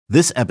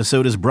This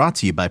episode is brought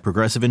to you by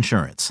Progressive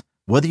Insurance.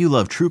 Whether you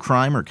love true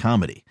crime or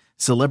comedy,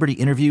 celebrity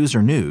interviews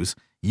or news,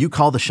 you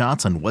call the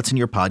shots on what's in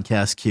your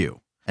podcast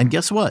queue. And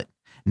guess what?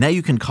 Now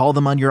you can call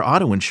them on your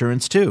auto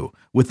insurance too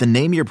with the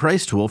Name Your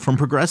Price tool from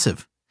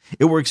Progressive.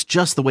 It works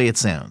just the way it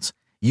sounds.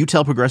 You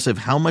tell Progressive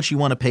how much you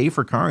want to pay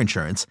for car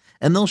insurance,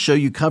 and they'll show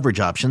you coverage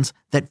options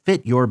that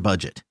fit your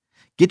budget.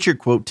 Get your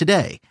quote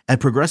today at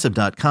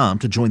Progressive.com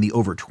to join the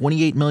over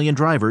 28 million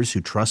drivers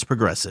who trust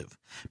Progressive.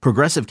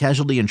 Progressive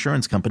Casualty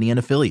Insurance Company and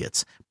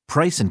Affiliates.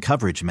 Price and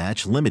coverage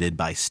match limited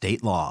by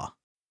state law.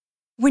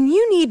 When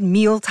you need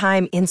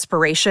mealtime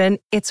inspiration,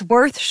 it's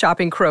worth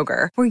shopping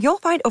Kroger, where you'll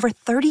find over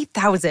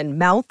 30,000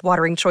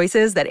 mouth-watering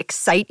choices that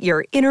excite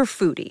your inner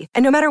foodie.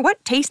 And no matter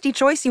what tasty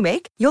choice you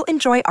make, you'll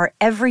enjoy our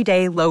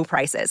everyday low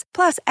prices,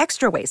 plus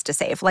extra ways to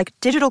save, like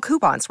digital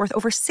coupons worth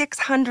over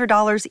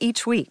 $600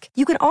 each week.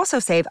 You can also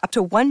save up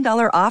to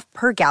 $1 off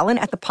per gallon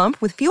at the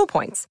pump with fuel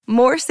points.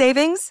 More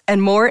savings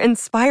and more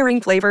inspiring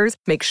flavors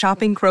make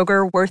shopping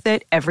Kroger worth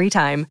it every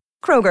time.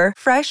 Kroger,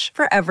 fresh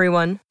for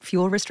everyone.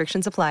 Fuel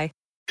restrictions apply.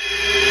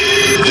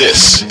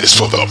 This is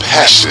for the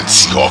passionate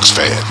Seahawks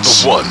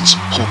fans, the ones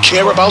who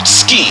care about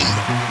scheme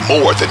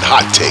more than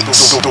hot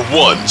takes, the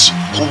ones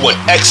who want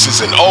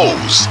X's and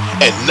O's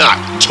and not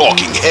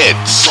talking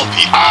heads. From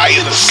the eye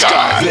in the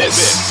sky,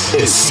 this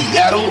is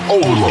Seattle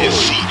Overload.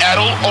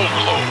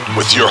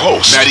 With your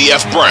hosts, Matty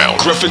F. Brown,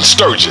 Griffin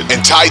Sturgeon,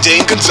 and Ty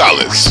Dane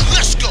Gonzalez.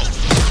 Let's go.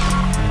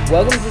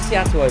 Welcome to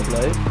Seattle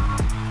Overload,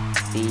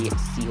 the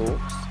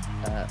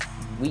Seahawks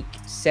Week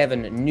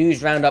 7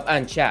 news roundup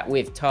and chat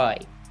with Ty.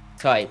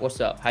 Ty, what's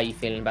up? How you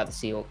feeling about the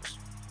Seahawks?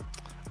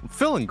 I'm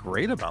feeling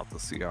great about the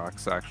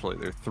Seahawks, actually.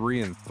 They're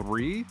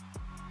 3-3.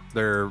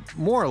 They're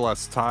more or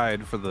less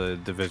tied for the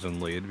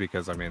division lead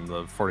because, the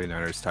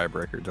 49ers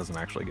tiebreaker doesn't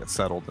actually get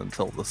settled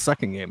until the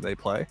second game they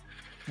play.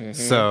 Mm-hmm.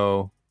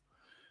 So,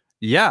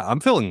 yeah, I'm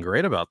feeling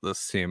great about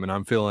this team, and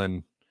I'm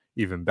feeling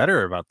even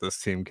better about this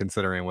team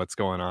considering what's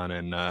going on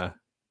in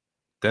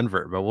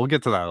Denver. But we'll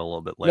get to that a little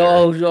bit later.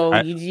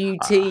 No, you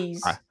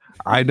tease.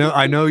 I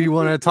know you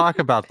want to talk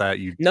about that.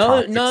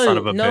 No, son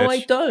of a bitch. I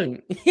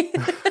don't.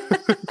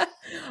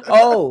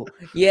 Oh,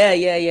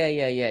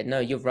 yeah. No,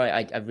 you're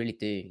right. I really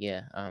do.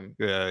 Yeah.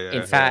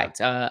 In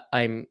fact,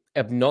 I'm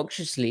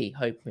obnoxiously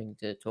hoping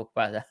to talk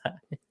about that.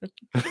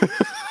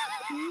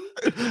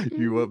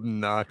 You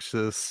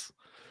obnoxious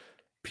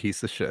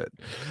piece of shit.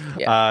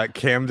 Yeah.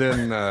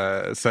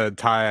 Camden said,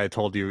 Ty, I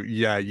told you.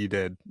 Yeah, you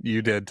did.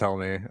 You did tell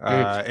me.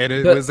 And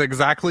it was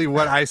exactly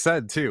what I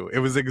said, too. It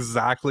was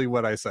exactly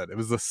what I said. It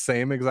was the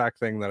same exact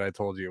thing that I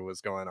told you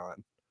was going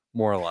on,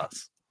 more or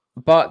less.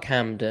 But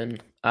Camden,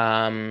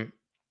 were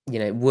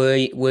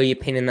you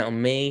pinning that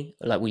on me?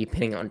 Like, were you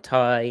pinning it on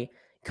Ty?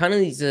 Kind of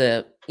these,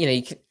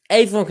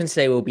 everyone can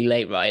say we'll be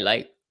late, right?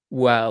 Like,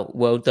 wow,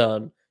 well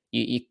done.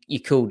 You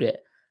called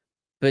it.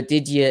 But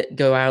did you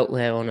go out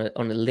there on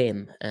a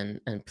limb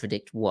and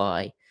predict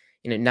why?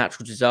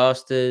 Natural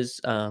disasters,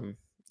 all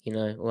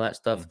that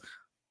stuff.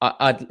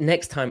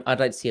 Next time, I'd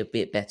like to see a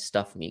bit better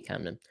stuff from you,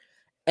 Camden.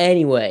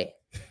 Anyway,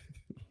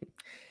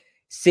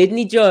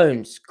 Sidney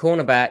Jones,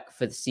 cornerback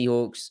for the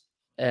Seahawks,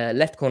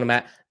 left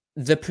cornerback.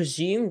 The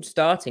presumed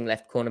starting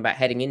left cornerback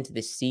heading into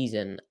this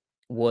season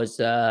was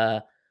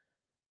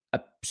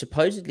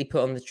supposedly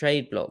put on the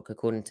trade block,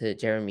 according to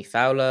Jeremy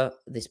Fowler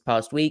this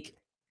past week.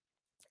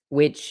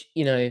 Which,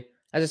 as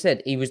I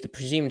said, he was the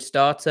presumed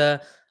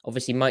starter.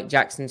 Obviously, Mike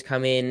Jackson's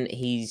come in.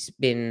 He's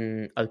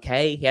been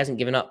okay. He hasn't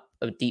given up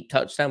a deep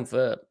touchdown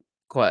for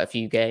quite a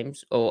few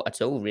games, or at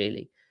all,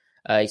 really.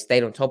 He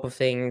stayed on top of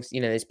things.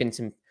 There's been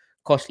some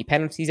costly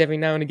penalties every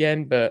now and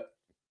again,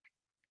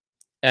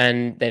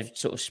 and they've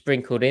sort of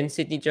sprinkled in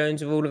Sidney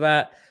Jones with all of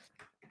that.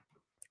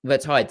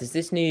 But Ty, does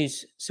this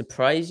news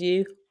surprise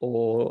you,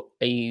 or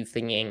are you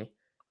thinking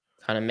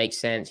kind of makes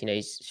sense?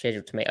 He's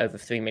scheduled to make over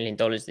 $3 million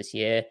this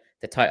year.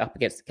 They're tight up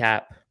against the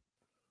cap.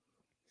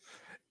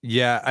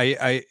 Yeah,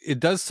 it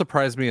does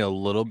surprise me a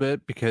little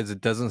bit because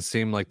it doesn't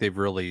seem like they've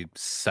really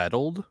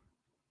settled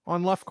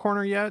on left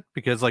corner yet.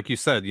 Because like you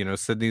said,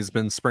 Sidney's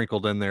been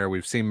sprinkled in there.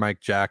 We've seen Mike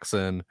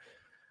Jackson.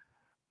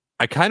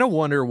 I kind of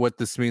wonder what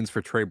this means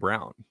for Trey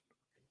Brown.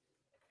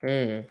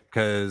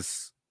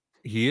 Because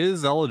he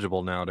is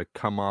eligible now to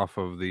come off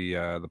of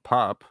the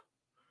PUP.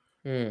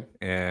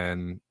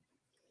 And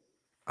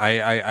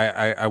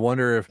I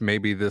wonder if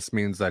maybe this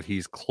means that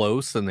he's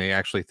close and they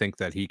actually think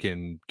that he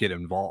can get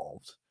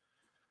involved.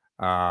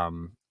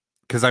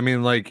 Because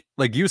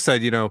like you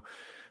said,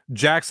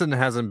 Jackson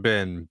hasn't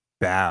been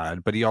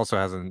bad, but he also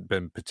hasn't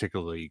been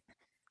particularly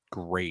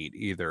great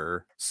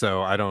either.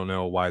 So I don't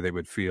know why they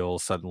would feel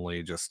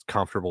suddenly just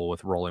comfortable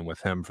with rolling with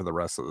him for the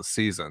rest of the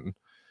season.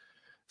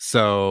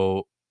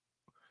 So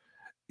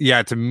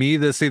yeah, to me,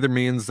 this either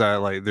means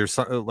that there's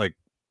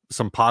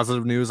some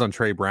positive news on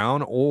Trey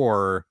Brown,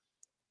 or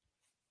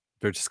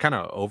they're just kind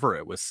of over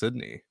it with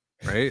Sidney,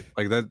 right?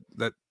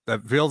 That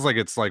feels like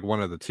it's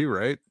one of the two,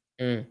 right?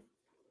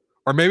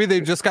 Or maybe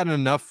they've just gotten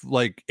enough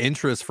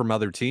interest from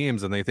other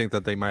teams and they think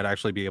that they might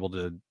actually be able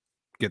to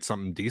get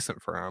something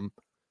decent for him,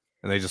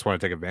 and they just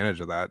want to take advantage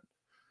of that.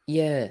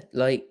 Yeah,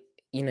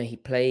 he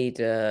played.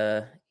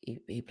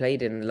 He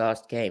played in the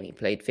last game. He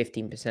played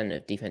 15%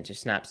 of defensive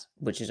snaps,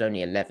 which is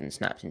only 11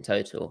 snaps in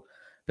total.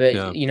 But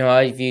Yeah.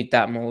 I viewed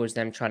that more as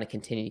them trying to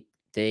continue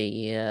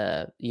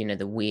the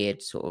the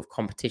weird sort of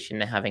competition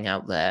they're having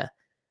out there.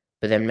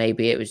 But then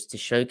maybe it was to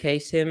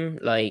showcase him.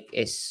 Like,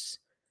 it's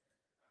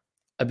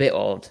a bit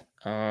odd.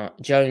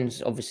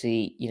 Jones,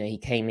 obviously, he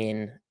came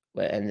in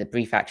and the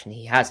brief action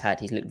he has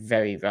had, he's looked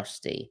very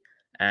rusty.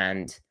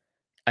 And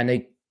I know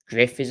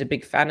Griff is a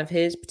big fan of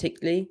his,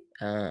 particularly,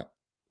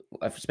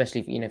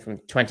 especially from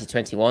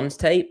 2021's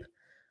tape.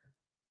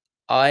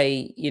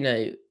 I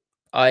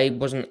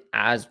wasn't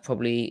as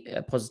probably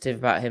positive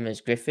about him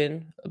as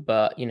Griffin,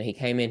 but he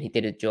came in, he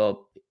did a job,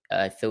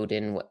 filled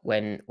in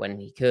when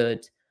he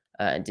could,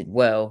 and did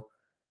well.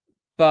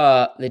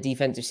 But the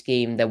defensive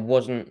scheme, there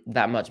wasn't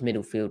that much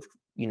middle field,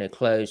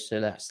 closed.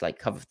 So that's like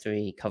cover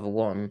 3, cover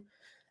 1.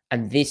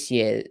 And this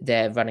year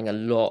they're running a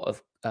lot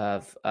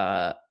of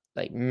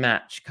like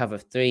match cover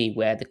 3,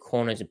 where the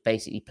corners are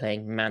basically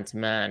playing man to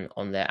man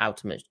on their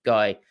outermost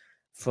guy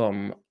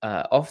from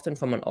often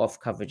from an off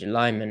coverage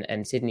alignment.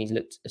 And Sydney's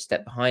looked a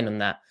step behind on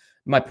that.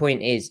 My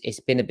point is,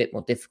 it's been a bit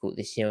more difficult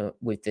this year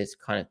with this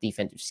kind of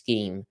defensive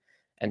scheme.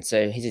 And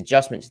so his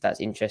adjustment to that's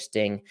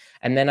interesting.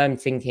 And then I'm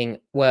thinking,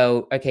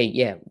 well, okay,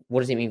 yeah, what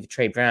does it mean for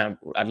Trey Brown?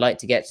 I'd like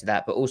to get to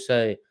that. But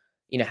also,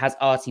 has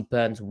Artie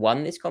Burns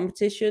won this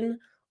competition?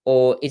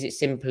 Or is it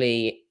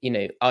simply,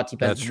 Artie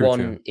Burns,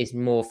 one, is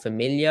more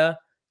familiar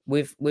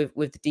with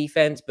the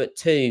defense, but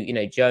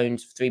 2,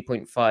 Jones,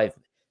 $3.5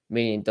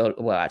 million.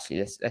 Well, actually,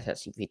 let's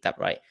actually read that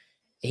right.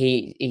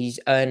 He's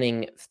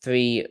earning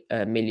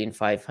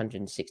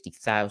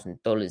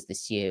 $3,560,000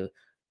 this year,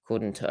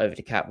 according to Over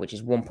the Cap, which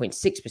is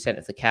 1.6%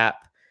 of the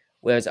cap,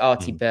 whereas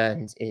Artie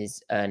Burns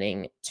is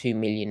earning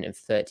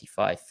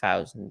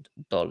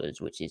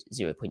 $2,035,000, which is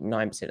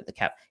 0.9% of the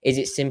cap. Is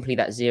it simply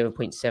that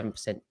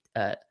 0.7%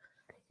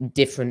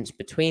 difference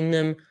between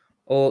them?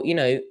 Or,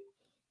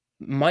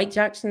 Mike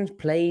Jackson's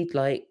played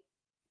like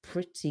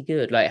pretty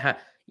good. Like,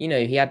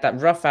 he had that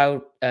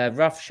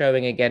rough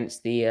showing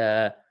against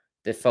the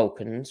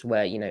Falcons,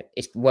 where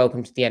it's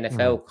welcome to the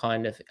NFL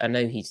kind of. I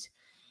know he's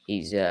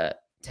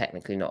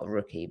technically not a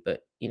rookie,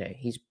 but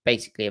he's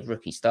basically a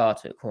rookie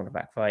starter at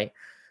cornerback, right?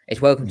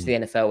 It's welcome to the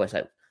NFL, where it's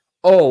like,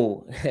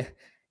 oh,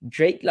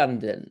 Drake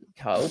London,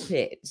 Kyle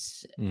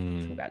Pitts,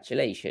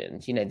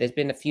 congratulations. There's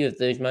been a few of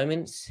those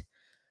moments,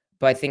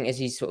 but I think as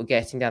he's sort of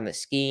getting down the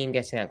scheme,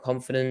 getting that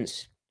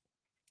confidence,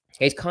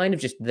 he's kind of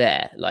just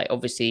there. Like,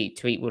 obviously,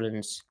 Tariq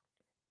Woolen's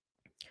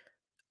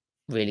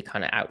really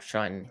kind of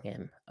outshining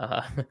him.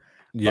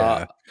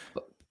 Yeah.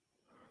 But,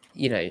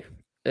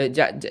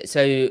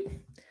 so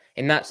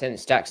in that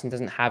sense, Jackson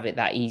doesn't have it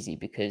that easy,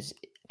 because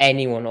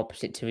anyone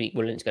opposite Tariq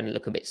Woolen's going to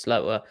look a bit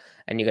slower,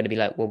 and you're going to be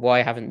like, well,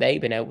 why haven't they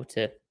been able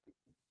to,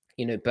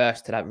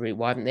 burst to that route?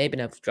 Why haven't they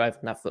been able to drive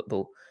on that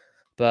football?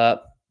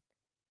 But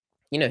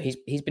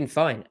he's been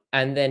fine.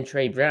 And then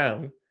Trey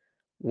Brown,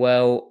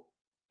 well,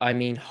 I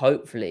mean,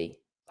 hopefully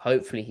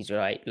he's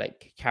right.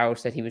 Like Carroll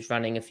said, he was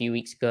running a few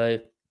weeks ago.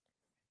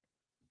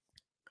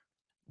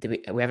 We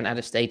haven't had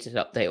a status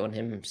update on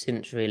him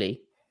since,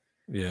 really.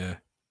 Yeah,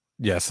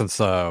 since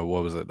what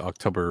was it,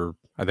 October?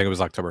 I think it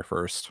was October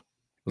 1st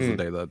was the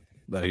day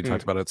that he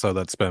talked about it. So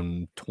that's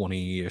been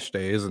 20-ish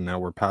days, and now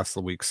we're past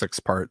the week 6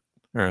 part.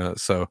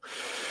 So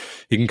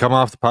he can come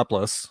off the PUP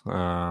list.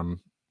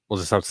 We'll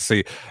just have to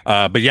see.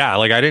 But yeah,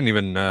 like I didn't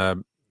even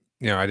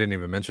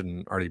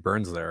mention Artie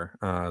Burns there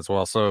as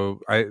well. So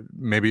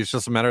maybe it's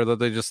just a matter that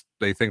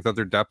they think that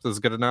their depth is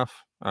good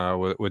enough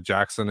with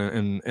Jackson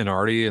and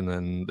Artie, and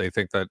then they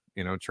think that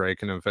Trey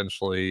can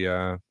eventually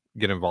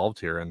get involved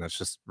here, and that's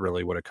just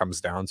really what it comes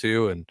down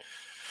to. And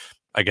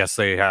I guess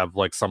they have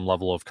like some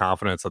level of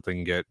confidence that they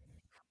can get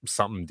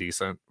something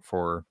decent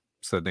for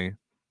Sydney.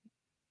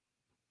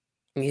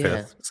 Yeah.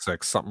 5th,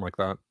 6th, something like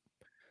that.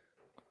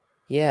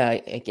 Yeah,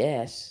 I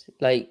guess.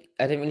 Like,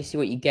 I don't really see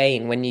what you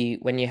gain when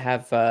you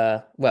have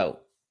well,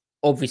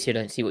 obviously I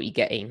don't see what you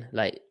gain.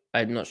 Like,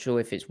 I'm not sure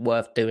if it's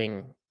worth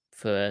doing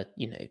for,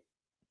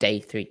 day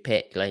 3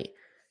 pick. Like,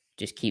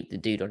 just keep the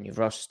dude on your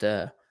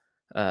roster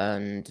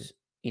and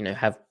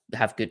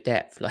have good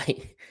depth.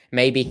 Like,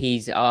 maybe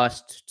he's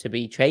asked to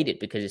be traded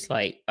because it's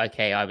like,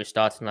 okay, I was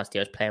starting last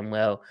year, I was playing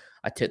well.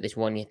 I took this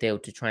 1-year deal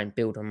to try and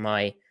build on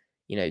my,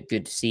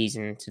 good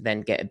season to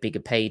then get a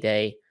bigger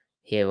payday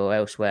here or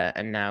elsewhere,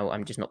 and now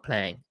I'm just not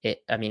playing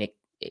it. I mean,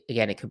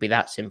 it could be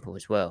that simple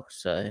as well.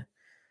 So,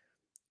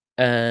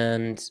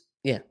 and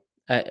yeah,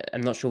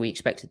 I'm not sure we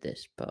expected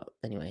this, but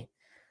anyway.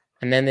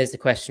 And then there's the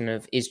question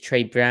of, is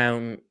Trey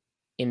Brown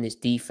in this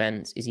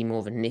defense, is he more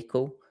of a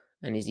nickel,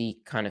 and is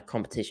he kind of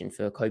competition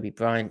for a Kobe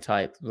Bryant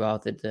type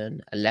rather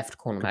than a left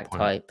cornerback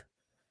type?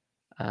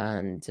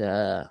 And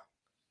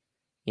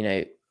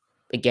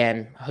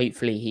again,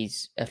 hopefully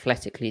he's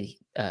athletically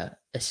a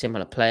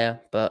similar player,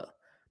 but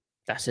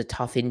that's a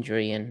tough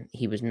injury, and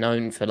he was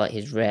known for like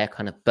his rare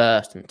kind of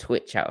burst and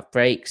twitch out of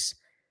breaks.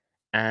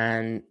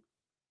 And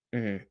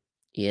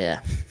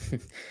yeah,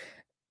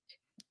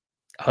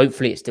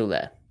 hopefully it's still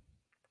there.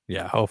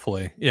 Yeah,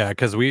 hopefully. Yeah,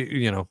 because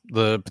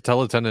the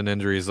patella tendon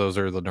injuries, those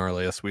are the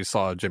gnarliest. We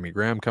saw Jimmy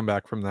Graham come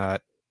back from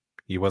that.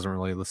 He wasn't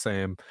really the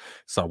same.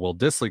 Saw Will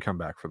Dissly come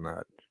back from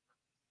that.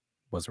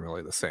 Wasn't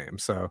really the same.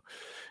 So,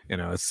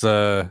 it's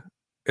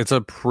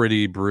a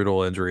pretty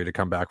brutal injury to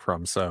come back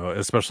from. So,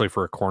 especially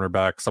for a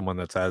cornerback, someone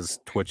that's as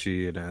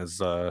twitchy and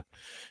as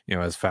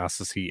as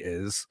fast as he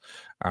is.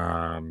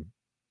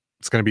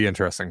 It's going to be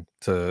interesting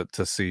to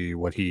see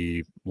what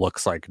he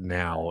looks like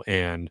now,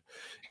 and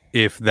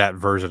if that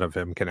version of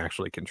him can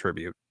actually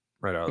contribute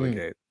right out of the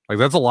gate. Like,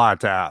 that's a lot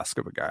to ask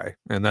of a guy,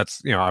 and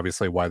that's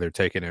obviously why they're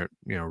taking it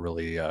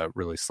really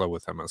really slow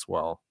with him as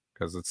well,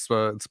 because it's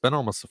been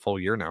almost a full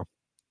year now.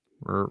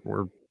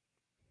 We're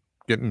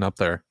getting up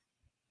there.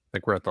 I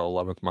think we're at the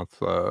 11th month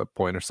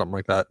point or something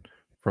like that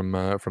from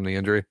the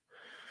injury.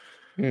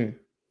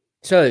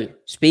 So,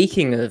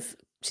 speaking of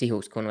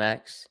Seahawks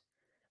cornerbacks,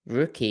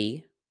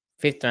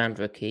 5th round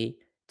rookie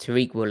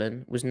Tariq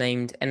Woolen was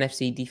named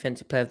NFC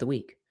Defensive Player of the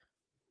Week.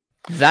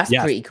 That's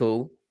pretty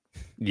cool.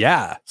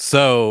 Yeah.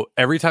 So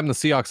every time the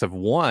Seahawks have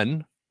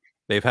won,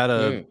 they've had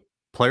a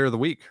Player of the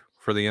Week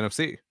for the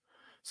NFC.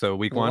 So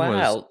week 1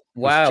 was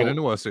Chinna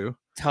Nwosu.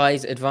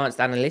 Ty's advanced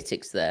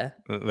analytics there.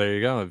 There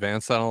you go.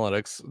 Advanced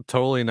analytics.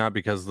 Totally not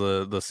because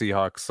the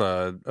Seahawks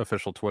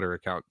official Twitter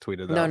account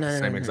tweeted out the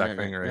same exact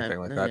thing or anything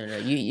like that. No.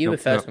 You were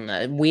first on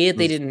that. Weird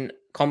they didn't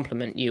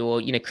compliment you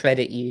or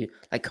credit you.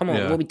 Like, come on,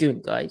 what are we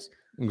doing, guys?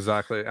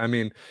 Exactly. I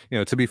mean,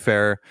 to be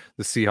fair,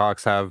 the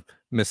Seahawks have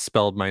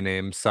misspelled my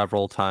name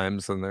several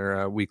times in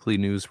their weekly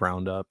news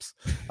roundups.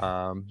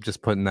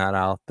 Just putting that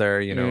out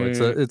there.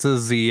 It's a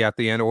Z at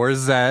the end or a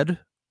Z.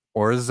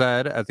 Or a Z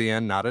at the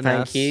end, not an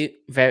S. Thank you.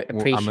 Very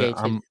appreciated.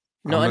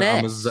 Not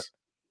an S.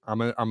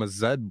 I'm a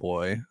Z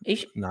boy,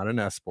 not an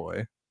S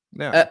boy.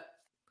 Yeah.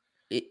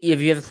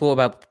 Have you ever thought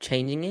about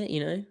changing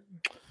it,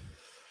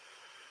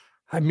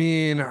 I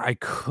mean, I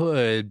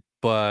could,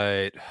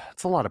 but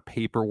it's a lot of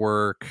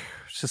paperwork.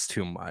 It's just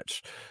too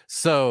much.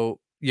 So,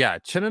 yeah,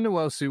 Chinna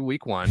Nwosu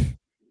week 1,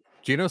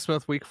 Geno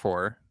Smith week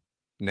 4,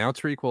 now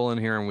Tariq Woolen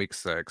here in week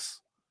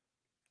 6.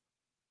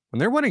 When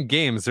they're winning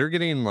games, they're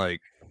getting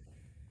like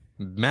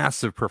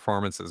massive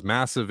performances,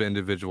 massive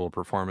individual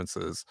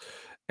performances.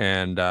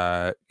 And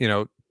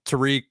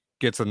Tariq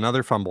gets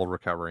another fumble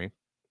recovery,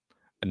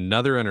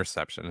 another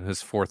interception,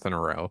 his 4th in a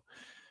row.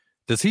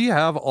 Does he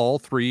have all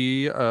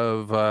 3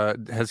 of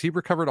has he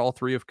recovered all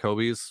 3 of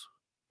Kobe's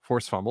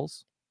forced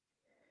fumbles?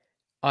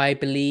 I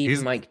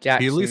believe Mike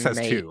Jackson he at least has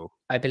 2.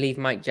 I believe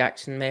Mike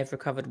Jackson may have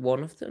recovered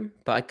one of them,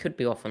 but I could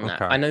be off on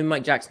that. I know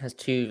Mike Jackson has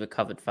 2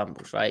 recovered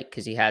fumbles, right?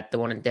 Because he had the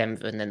one in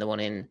Denver and then the one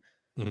in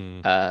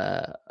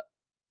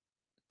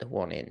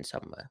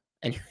somewhere.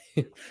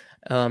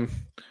 Anyway,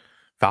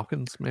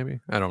 Falcons, maybe?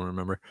 I don't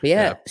remember. But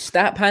yeah,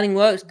 stat padding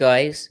works,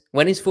 guys.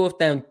 When it's 4th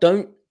down,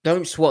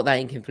 don't swat that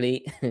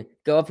incomplete.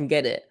 Go up and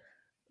get it.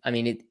 I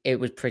mean, it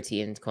was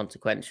pretty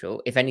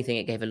inconsequential. If anything,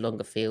 it gave a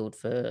longer field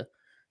for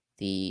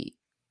the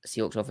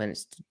Seahawks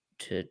offense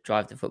to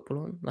drive the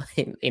football on, so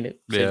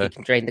they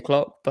can drain the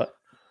clock. But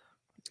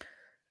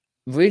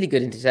really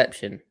good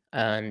interception.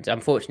 And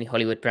unfortunately,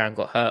 Hollywood Brown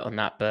got hurt on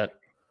that, but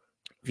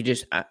if you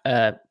just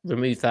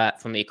remove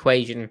that from the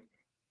equation,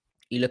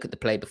 you look at the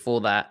play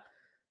before that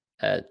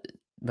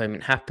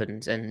moment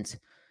happens, and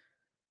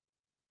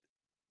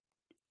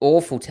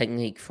awful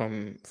technique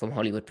from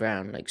Hollywood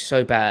Brown, like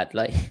so bad.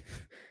 Like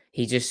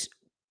he just,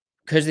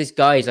 because this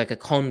guy is like a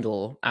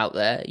condor out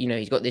there,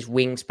 he's got this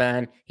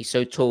wingspan. He's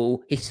so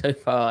tall, he's so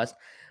fast.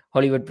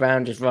 Hollywood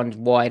Brown just runs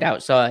wide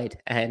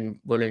outside, and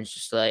Woolen's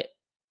just like,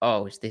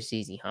 oh, it's this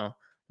easy, huh?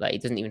 Like he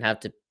doesn't even have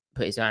to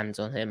put his hands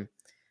on him.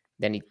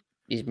 Then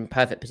he's in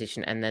perfect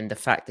position, and then the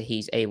fact that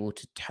he's able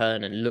to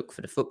turn and look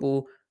for the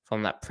football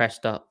from that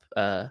pressed up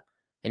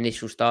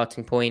initial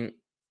starting point,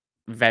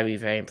 very,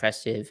 very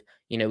impressive.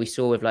 We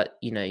saw with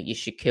your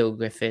Shaquille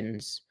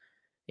Griffins,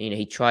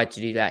 he tried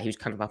to do that. He was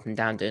kind of up and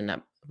down doing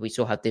that. We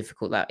saw how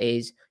difficult that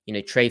is.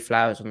 Trey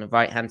Flowers on the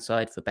right hand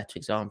side, for a better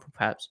example,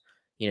 perhaps.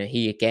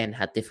 He again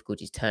had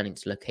difficulties turning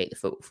to locate the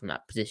football from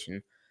that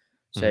position.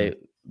 So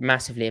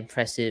massively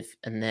impressive.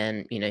 And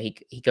then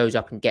he goes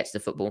up and gets the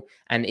football.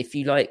 And if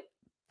you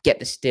get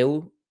the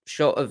still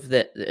shot of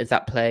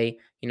that play,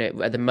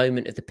 at the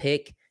moment of the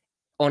pick,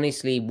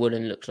 honestly,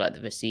 Woolen looks like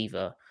the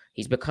receiver.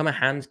 He's become a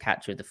hand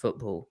catcher of the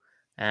football,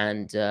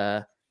 and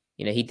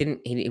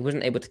he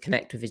wasn't able to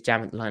connect with his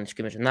jam at the line of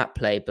scrimmage on that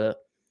play. But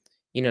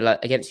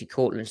against your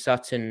Cortland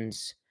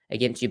Suttons,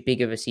 against your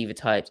bigger receiver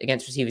types,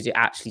 against receivers who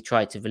actually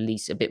try to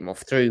release a bit more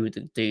through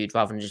the dude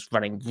rather than just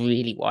running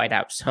really wide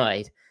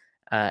outside,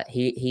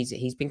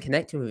 he's been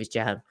connecting with his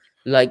jam.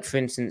 Like, for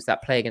instance,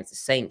 that play against the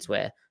Saints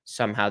where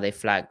somehow they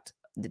flagged,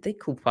 did they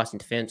call pass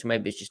interference, or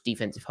maybe it's just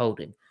defensive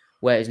holding?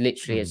 Where it's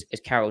literally, as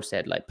Carroll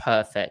said, like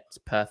perfect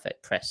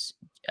press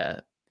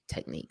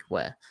technique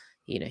where,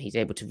 he's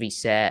able to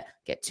reset,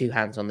 get 2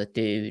 hands on the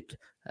dude,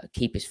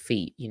 keep his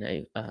feet,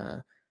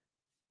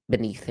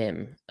 beneath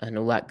him and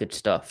all that good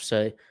stuff.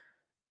 So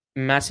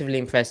massively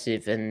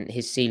impressive, and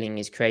his ceiling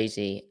is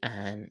crazy.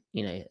 And,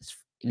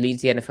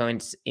 leads the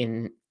NFL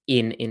in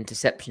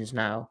interceptions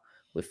now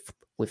with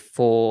with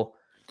 4.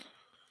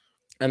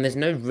 And there's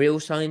no real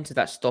signs of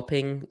that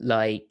stopping.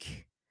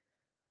 Like,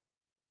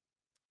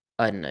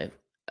 I don't know.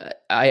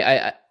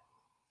 I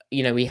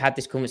we had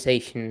this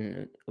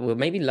conversation, well,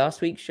 maybe last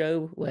week's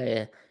show,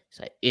 where it's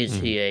like, is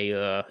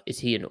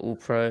he an all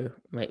pro?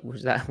 Wait,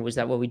 was that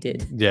what we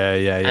did? Yeah,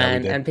 we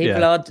did. And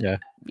people are,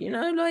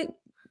 like,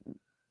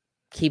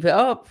 keep it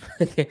up,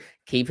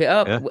 keep it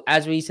up. Yeah.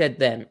 As we said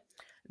then,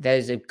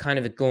 there's a kind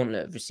of a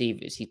gauntlet of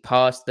receivers. He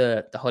passed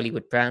the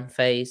Hollywood Brown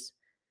phase.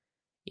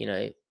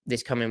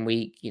 This coming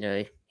week,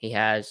 he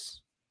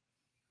has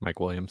Mike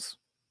Williams.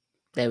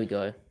 There we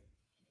go.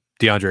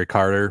 DeAndre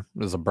Carter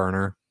is a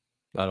burner.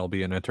 That'll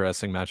be an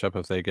interesting matchup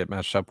if they get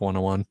matched up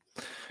 1-on-1.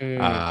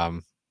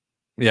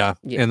 Yeah.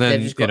 And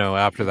then,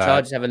 after that,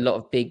 Chargers have a lot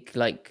of big,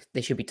 like,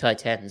 they should be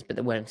tight ends, but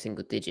they're wearing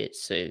single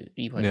digits, so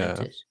you won't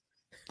notice.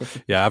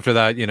 Yeah, after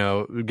that,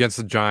 against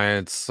the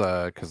Giants,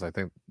 because I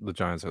think the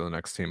Giants are the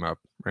next team up,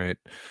 right?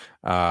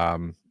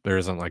 There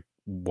isn't like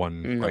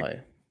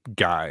one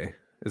guy.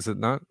 Is it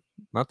not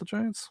the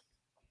Giants?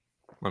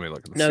 Let me look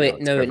at the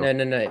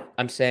No.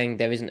 I'm saying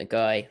there isn't a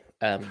guy.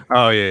 There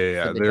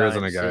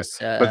isn't a guy.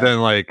 But then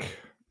like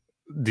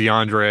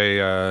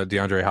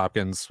DeAndre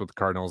Hopkins with the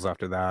Cardinals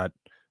after that.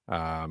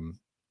 And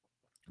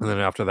then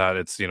after that,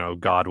 it's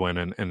Godwin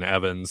and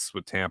Evans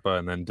with Tampa,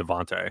 and then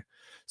Devontae.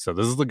 So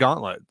this is the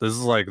gauntlet. This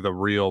is like the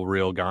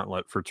real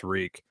gauntlet for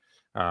Tariq.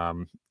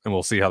 And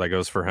we'll see how that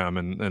goes for him.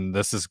 And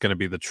this is going to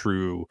be the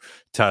true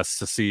test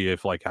to see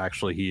if like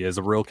actually he is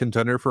a real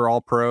contender for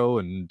All Pro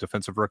and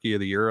Defensive Rookie of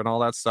the Year and all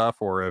that stuff,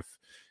 or if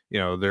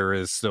there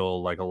is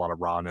still like a lot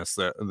of rawness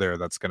there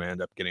that's going to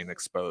end up getting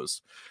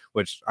exposed,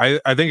 which I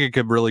think it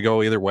could really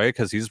go either way,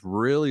 because he's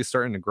really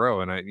starting to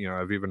grow. And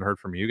I've even heard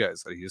from you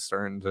guys that he's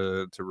starting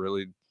to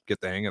really get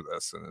the hang of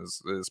this and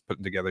is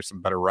putting together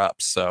some better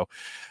reps. So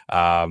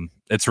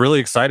it's really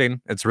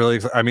exciting.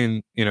 I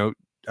mean,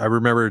 I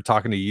remember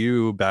talking to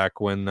you back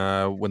when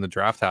the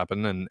draft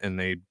happened and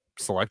they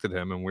selected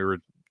him, and we were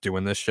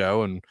doing this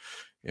show, and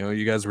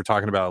you guys were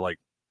talking about like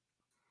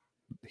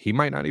he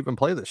might not even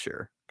play this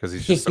year because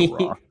he's just so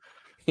raw.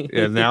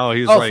 And now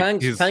he's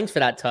thanks for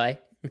that, Ty.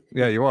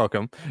 Yeah, you're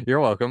welcome.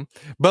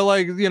 But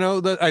like,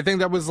 I think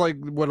that was like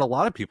what a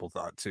lot of people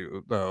thought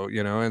too, though,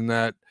 and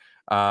that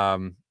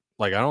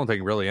like I don't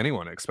think really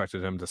anyone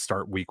expected him to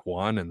start week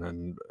 1 and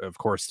then of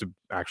course to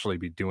actually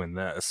be doing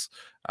this.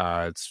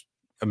 It's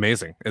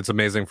amazing. It's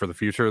amazing for the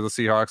future of the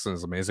Seahawks, and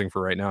it's amazing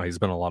for right now. He's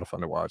been a lot of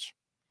fun to watch.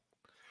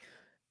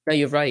 No,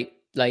 you're right.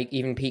 Like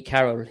even Pete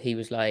Carroll, he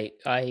was like,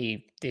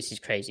 this is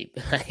crazy.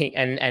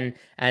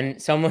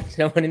 and someone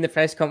in the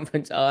press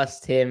conference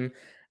asked him,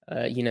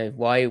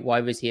 why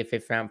was he a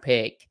 5th round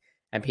pick?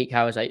 And Pete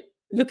Carroll was like,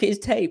 look at his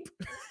tape.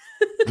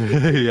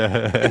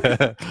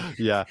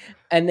 yeah.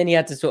 And then he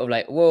had to sort of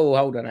like, whoa,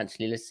 hold on,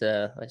 actually, let's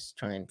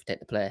try and protect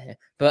the player here.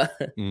 But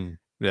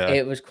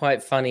it was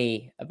quite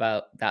funny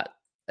about that.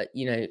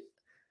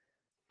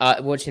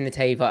 Watching the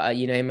tape,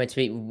 in my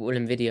Tariq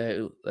Woolen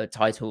video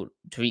titled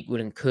 "Tariq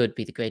Woolen could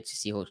be the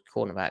greatest Seahawks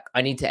cornerback."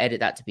 I need to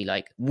edit that to be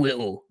like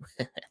 "will."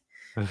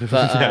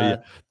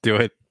 But do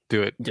it.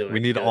 We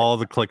need all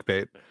the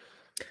clickbait.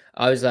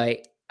 I was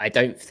like, I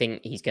don't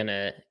think he's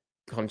gonna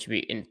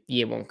contribute in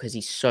year 1 because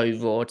he's so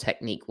raw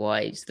technique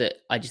wise that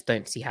I just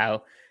don't see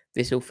how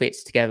this all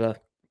fits together.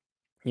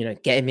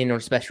 Get him in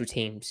on special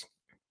teams,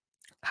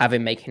 have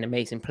him making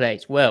amazing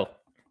plays. Well,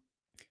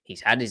 he's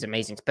had his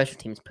amazing special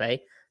teams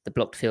play, the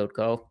blocked field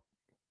goal.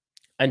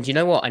 And you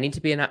know what? I need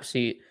to be an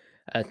absolute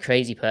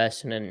crazy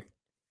person and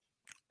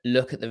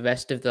look at the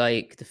rest of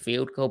the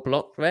field goal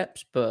block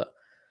reps, but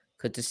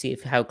to see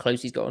how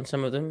close he's got on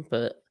some of them.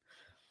 But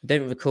I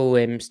don't recall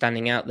him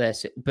standing out there.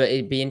 But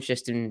it'd be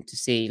interesting to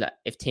see like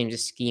if teams are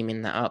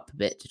scheming that up a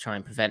bit to try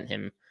and prevent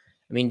him.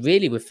 I mean,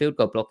 really, with field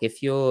goal block,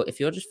 if you're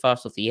just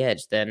fast off the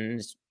edge, then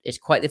it's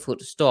quite difficult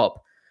to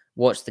stop.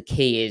 What's the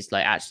key is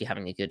like actually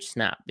having a good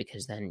snap,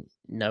 because then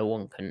no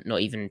one can, not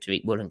even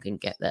Tariq Woolen, can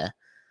get there.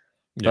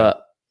 Yeah.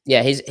 But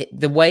yeah,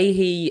 the way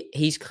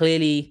he's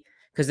clearly,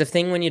 because the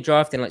thing when you're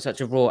drafting like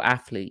such a raw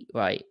athlete,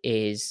 right,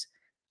 is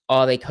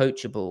are they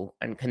coachable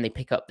and can they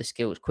pick up the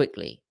skills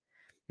quickly?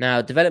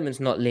 Now, development's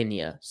not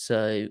linear,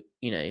 so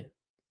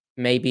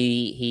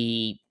maybe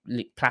he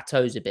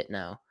plateaus a bit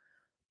now,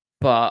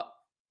 but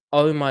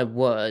oh my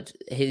word,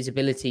 his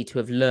ability to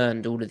have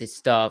learned all of this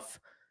stuff.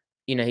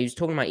 He was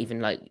talking about even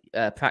like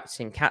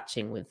practicing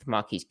catching with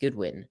Marquise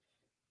Goodwin.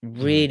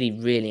 Really,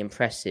 really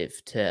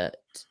impressive to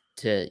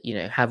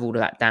have all of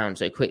that down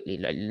so quickly.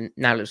 Like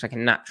now looks like a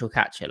natural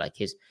catcher. Like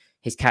his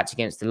catch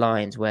against the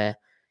Lions, where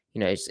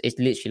it's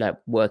literally like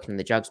working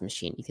the jugs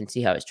machine. You can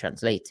see how it's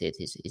translated.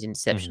 His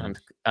interception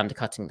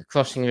undercutting the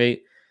crossing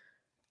route,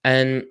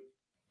 and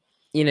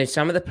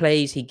some of the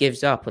plays he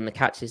gives up on the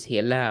catches he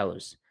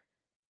allows.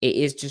 It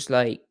is just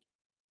like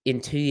in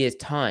 2 years'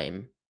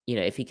 time.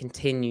 If he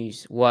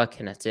continues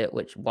working at it,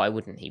 which why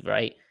wouldn't he,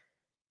 right?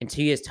 In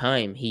 2 years'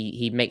 time,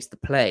 he makes the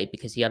play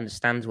because he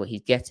understands what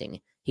he's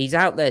getting. He's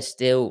out there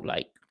still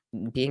like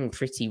being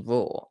pretty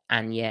raw,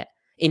 and yet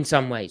in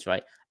some ways,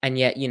 right? And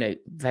yet,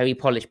 very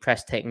polished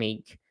press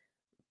technique,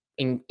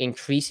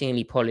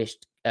 increasingly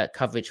polished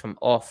coverage from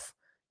off.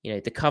 You know,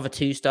 the cover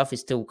 2 stuff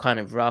is still kind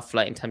of rough,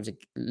 like in terms of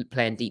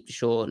playing deep to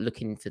short,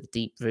 looking for the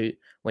deep route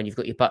when you've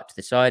got your butt to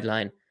the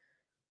sideline.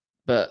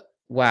 But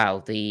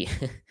wow,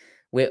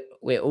 we're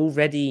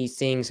already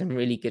seeing some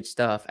really good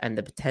stuff, and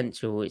the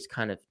potential is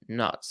kind of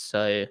nuts.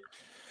 So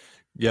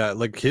yeah,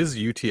 like his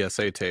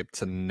UTSA tape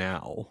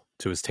to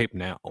his tape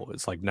now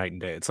is like night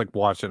and day. It's like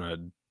watching a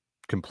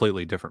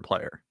completely different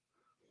player,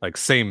 like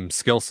same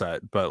skill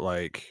set, but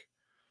like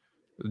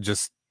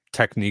just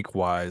technique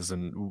wise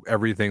and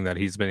everything that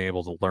he's been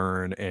able to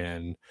learn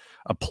and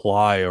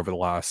apply over the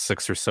last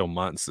 6 or so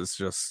months is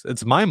just,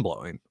 it's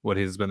mind-blowing what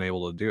he's been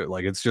able to do.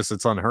 Like it's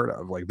unheard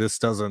of. Like this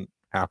doesn't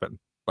happen.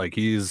 Like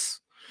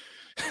he's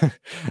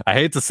I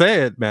hate to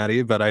say it,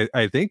 Maddie, but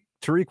I think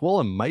Tariq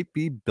Woolen might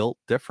be built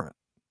different.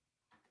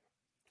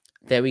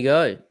 there we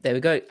go.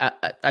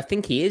 I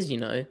think he is,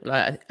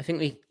 like I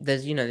think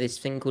there's this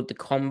thing called the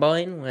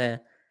combine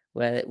where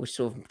it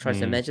sort of tries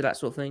to measure that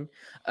sort of thing.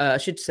 I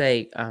should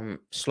say,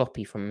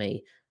 sloppy from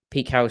me.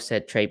 Pete Carroll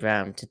said Trey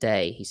Brown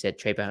today. He said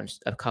Trey Brown's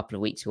a couple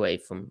of weeks away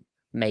from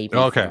maybe.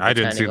 Okay, I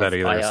didn't see that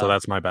either, so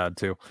that's my bad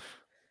too.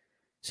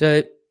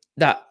 So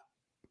that,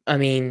 I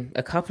mean,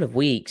 a couple of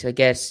weeks, I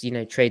guess,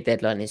 trade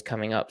deadline is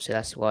coming up, so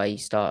that's why you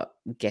start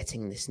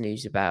getting this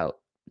news about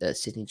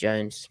Sidney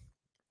Jones.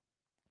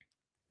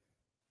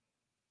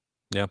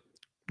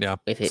 Yeah.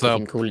 If you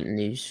can call it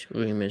news,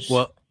 rumors.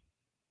 Well,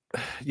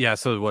 yeah.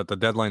 So what? The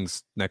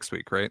deadline's next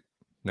week, right?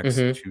 Next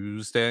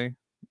Tuesday.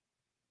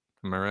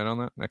 Am I right on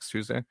that? Next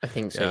Tuesday? I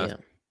think so. Yeah.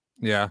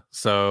 Yeah.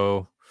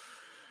 So,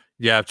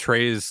 yeah,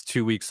 Trey's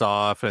 2 weeks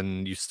off,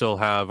 and you still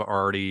have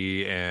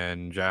Artie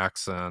and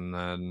Jackson,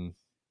 and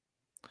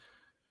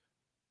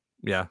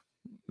yeah,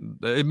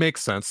 it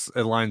makes sense.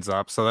 It lines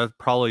up. So that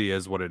probably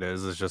is what it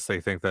is. It's just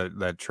they think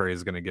that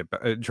Trey's going to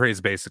get.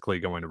 Trey's basically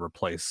going to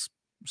replace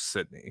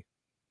Sidney.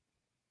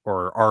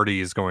 Or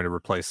Artie is going to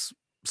replace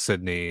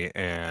Sidney,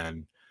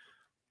 and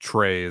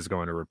Trey is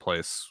going to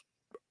replace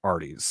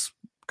Artie's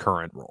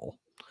current role,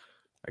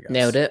 I guess.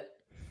 Nailed it.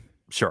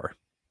 Sure.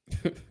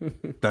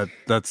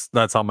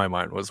 That's how my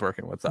mind was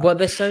working with that. Well,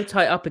 they're so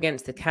tight up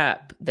against the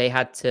cap, they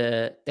had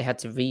to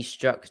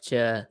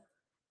restructure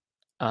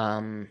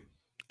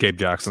Gabe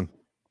Jackson.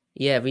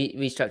 Yeah,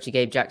 restructure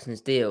Gabe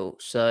Jackson's deal.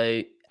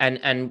 So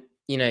and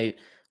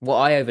what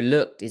I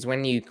overlooked is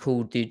when you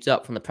call dudes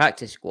up from the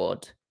practice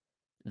squad,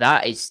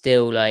 that is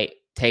still like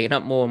taking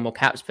up more and more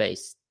cap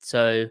space.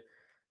 So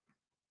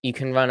you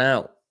can run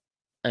out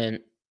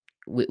and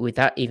with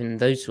that, even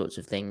those sorts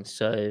of things.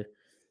 So,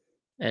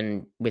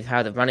 and with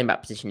how the running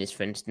back position is,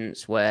 for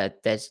instance, where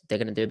they're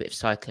going to do a bit of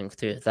cycling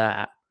through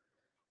that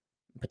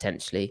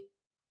potentially.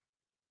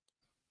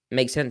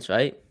 Makes sense,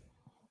 right?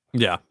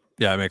 Yeah,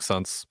 it makes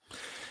sense.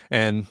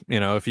 And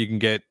if you can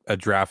get a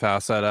draft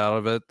asset out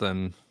of it,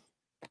 then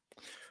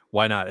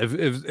why not?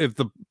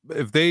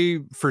 If they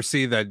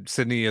foresee that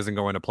Sidney isn't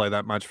going to play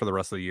that much for the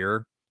rest of the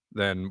year,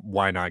 then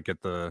why not get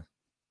the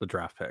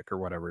draft pick or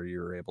whatever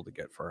you were able to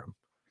get for him?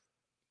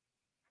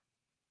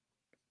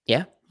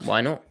 Yeah,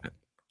 why not?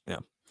 Yeah.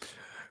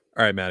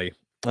 All right, Maddie.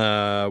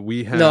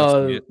 We have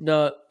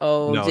no.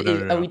 Oh,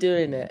 no. Are we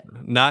doing it?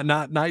 Not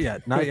yet. Not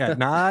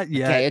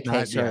yet.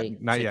 Okay, sorry.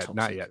 Not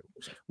yet.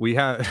 We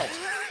have.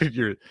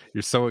 You're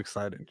so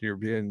excited. You're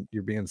being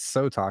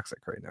so toxic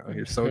right now.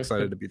 You're so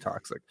excited to be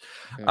toxic.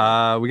 We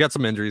got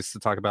some injuries to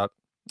talk about.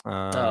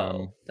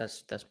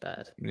 That's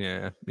bad.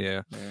 Yeah.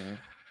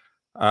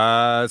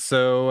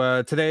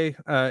 So today,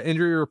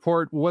 injury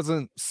report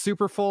wasn't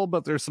super full,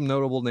 but there's some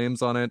notable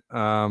names on it.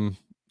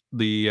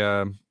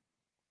 The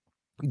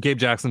Gabe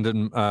Jackson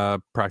didn't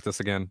practice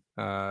again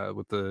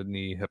with the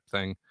knee hip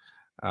thing.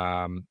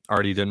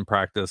 Artie didn't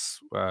practice.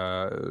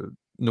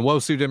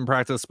 Nwosu didn't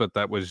practice, but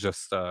that was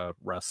just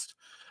rest.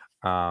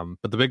 But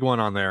the big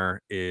one on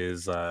there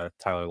is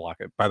Tyler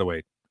Lockett. By the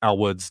way, Al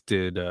Woods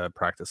did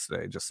practice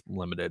today, just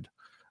limited.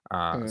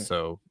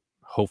 So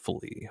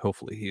hopefully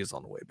he is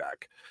on the way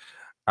back.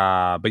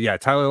 But yeah,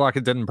 Tyler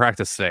Lockett didn't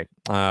practice today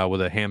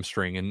with a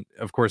hamstring. And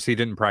of course, he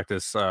didn't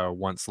practice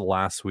once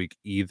last week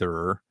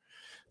either.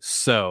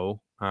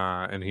 So,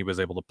 and he was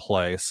able to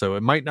play. So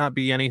it might not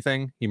be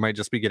anything. He might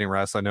just be getting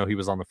rest. I know he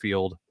was on the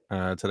field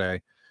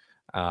today.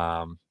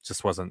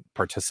 Just wasn't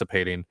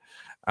participating.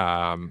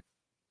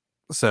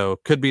 So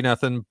could be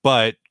nothing.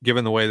 But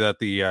given the way that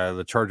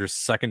the Chargers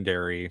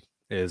secondary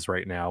is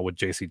right now with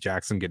JC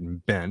Jackson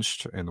getting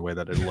benched and the way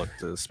that it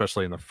looked,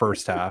 especially in the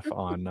first half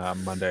on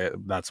Monday,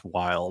 that's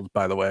wild.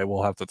 By the way,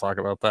 we'll have to talk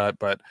about that.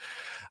 But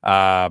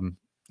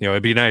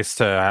it'd be nice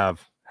to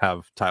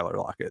have Tyler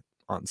Lockett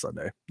on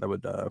Sunday. That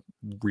would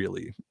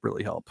really,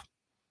 really help.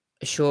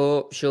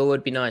 Sure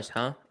would be nice,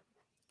 huh?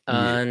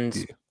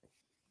 And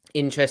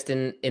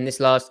interesting, in this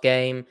last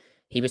game,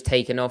 he was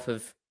taken off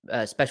of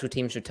special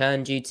teams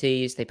return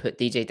duties. They put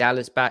DJ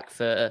Dallas back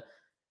for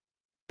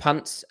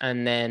punts,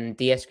 and then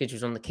Eskridge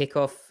was on the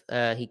kickoff.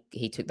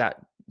 He took that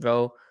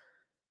role.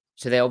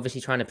 So they're obviously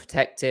trying to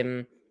protect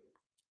him.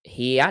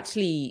 He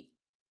actually,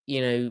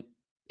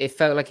 it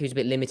felt like he was a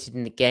bit limited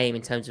in the game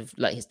in terms of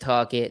like his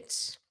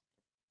targets.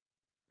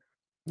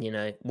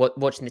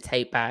 Watching the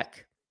tape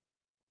back,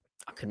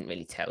 I couldn't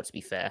really tell, to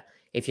be fair.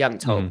 If you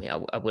hadn't told me,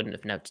 I wouldn't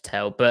have been able to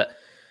tell. But,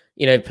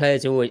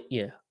 players always,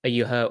 are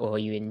you hurt or are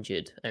you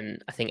injured?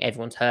 And I think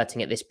everyone's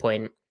hurting at this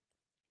point.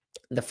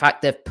 The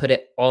fact they've put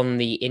it on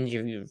the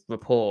injury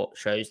report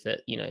shows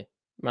that,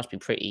 must be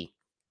pretty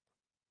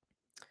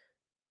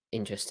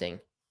interesting.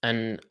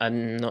 And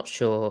I'm not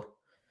sure.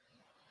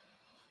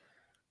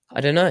 I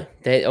don't know.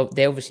 They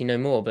obviously know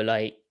more, but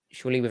like,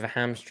 surely with a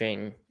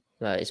hamstring,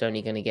 like, it's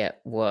only going to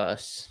get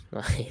worse.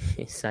 Like,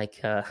 it's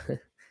like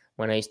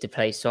when I used to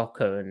play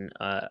soccer, and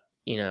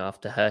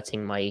after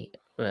hurting my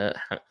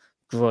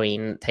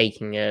groin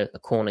taking a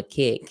corner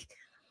kick,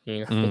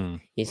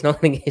 it's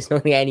not going to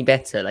get any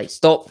better. Like,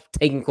 stop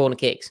taking corner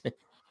kicks.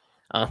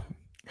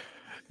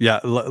 Yeah,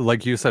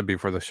 like you said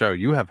before the show,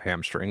 you have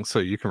hamstrings, so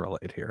you can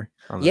relate here.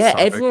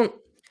 Yeah, topic.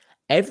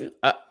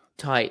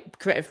 Ty,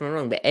 correct if I'm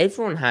wrong, but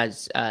everyone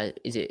has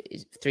is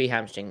it 3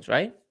 hamstrings,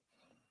 right?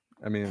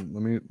 I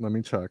mean, let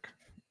me check.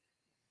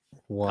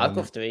 1, I've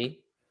got 3.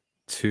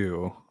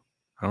 2.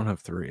 I don't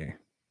have 3. Am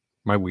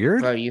I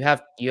weird? Bro, you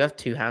have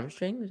 2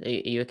 hamstrings. Are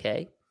you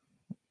okay?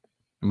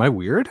 Am I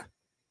weird?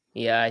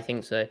 Yeah, I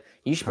think so.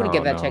 You should probably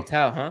get that checked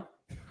out, huh?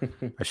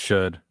 I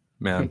should,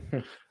 man.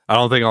 I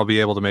don't think I'll be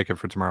able to make it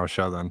for tomorrow's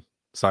show then.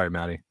 Sorry,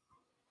 Maddie.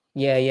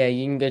 Yeah,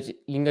 you can go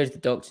to the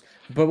doctors.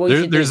 But what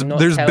there's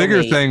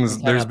bigger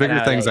things. There's bigger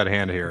things at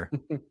hand here.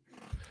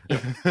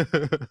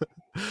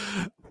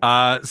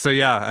 So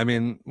yeah, I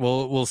mean,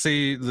 we'll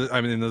see.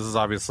 I mean, this is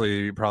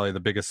obviously probably the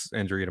biggest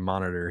injury to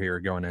monitor here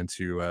going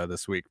into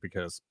this week,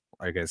 because,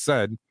 like I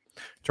said,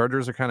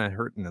 Chargers are kind of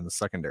hurting in the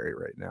secondary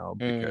right now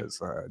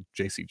because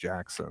J.C.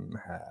 Jackson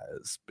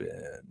has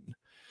been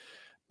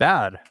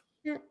bad.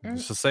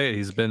 Just to say it,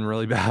 he's been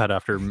really bad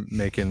after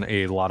making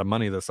a lot of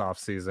money this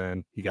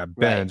offseason. He got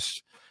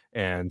benched,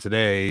 and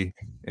today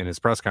in his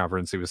press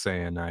conference, he was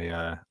saying,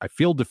 "I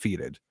feel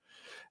defeated."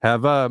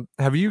 Have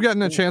you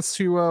gotten a chance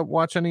to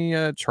watch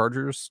any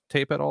Chargers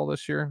tape at all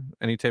this year?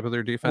 Any tape of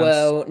their defense?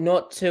 Well,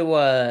 not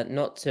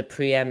to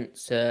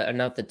preempt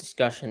another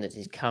discussion that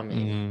is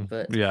coming,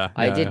 but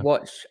I did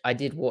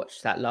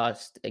watch that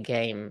last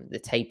game, the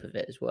tape of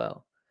it as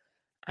well,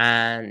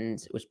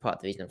 and it was part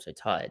of the reason I'm so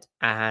tired.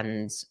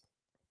 And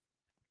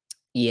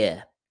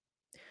yeah,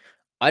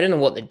 I don't know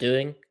what they're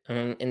doing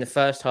in the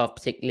first half,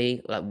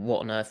 particularly. Like, what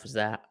on earth was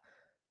that?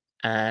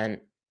 And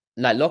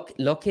like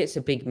Lockett's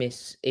a big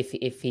miss if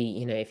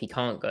he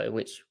can't go,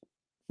 which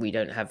we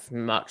don't have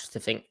much to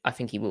think. I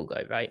think he will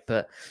go, right?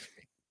 But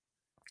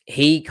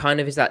he kind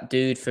of is that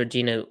dude for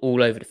Gino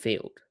all over the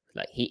field.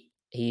 Like,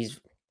 he's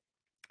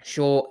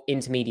short,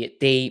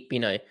 intermediate, deep,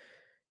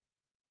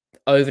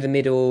 over the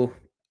middle,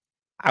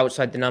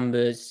 outside the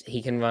numbers.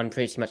 He can run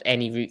pretty much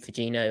any route for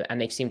Gino, and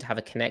they seem to have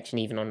a connection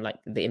even on like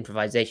the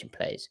improvisation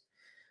plays.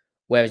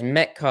 Whereas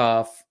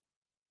Metcalf,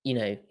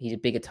 he's a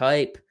bigger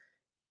type.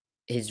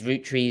 His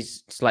route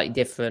tree's slightly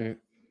different.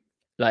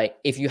 Like,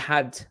 if you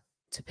had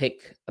to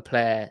pick a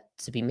player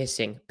to be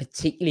missing,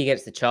 particularly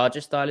against the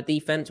Charger style of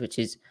defense, which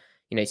is,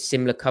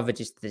 similar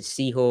coverages to the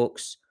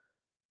Seahawks,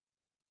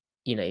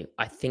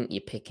 I think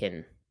you're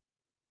picking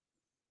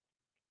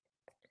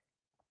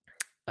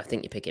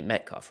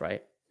Metcalf,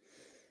 right?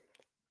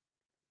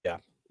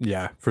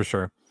 Yeah, for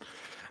sure.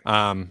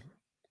 But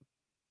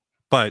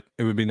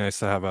it would be nice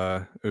to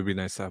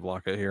have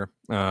Lockett here.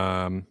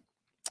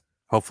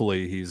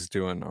 Hopefully he's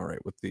doing all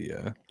right with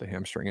the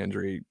hamstring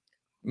injury.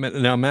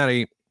 Now,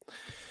 Maddie,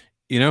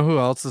 you know who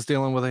else is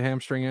dealing with a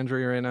hamstring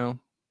injury right now?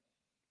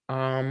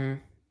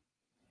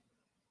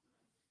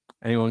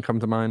 Anyone come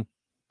to mind?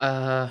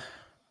 I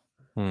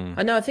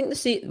know. I think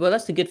that's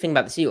the good thing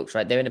about the Seahawks,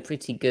 right? They're in a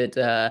pretty good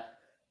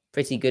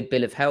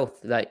bill of health.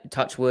 Like,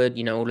 touch wood,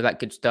 all of that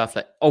good stuff.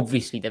 Like,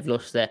 obviously they've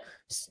lost their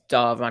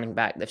star running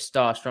back, their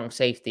star strong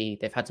safety.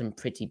 They've had some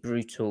pretty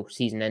brutal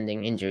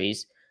season-ending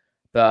injuries.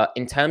 But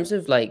in terms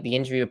of like the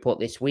injury report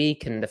this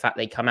week and the fact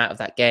they come out of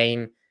that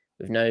game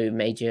with no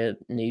major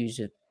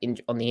news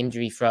on the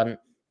injury front,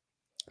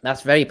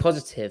 that's very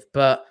positive.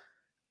 But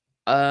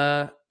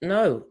no,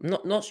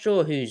 not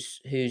sure who's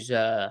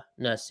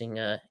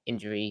nursing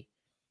injury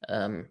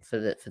for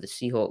the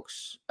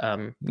Seahawks.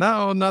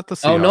 No, not the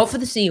Seahawks. Oh, not for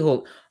the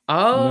Seahawks.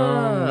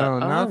 No,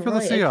 not for the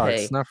Seahawks.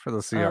 Okay. Not for the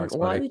Seahawks.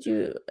 Why would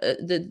you?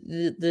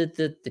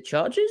 The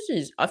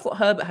Chargers I thought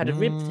Herbert had a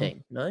rib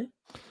thing. No.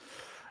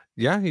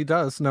 Yeah, he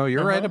does. No,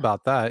 you're right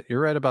about that.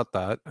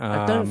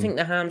 I don't think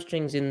the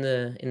hamstring's in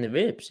the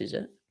ribs, is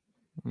it?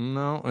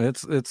 No,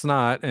 it's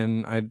not,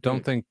 and I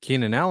don't think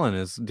Keenan Allen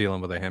is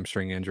dealing with a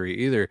hamstring injury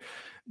either.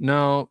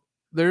 No,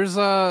 there's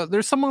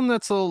someone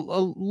that's a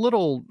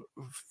little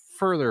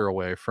further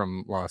away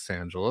from Los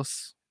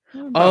Angeles.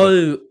 State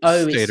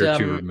or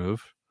two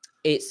removed.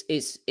 Is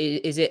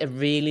it a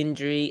real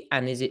injury,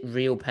 and is it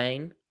real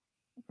pain?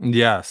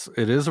 Yes,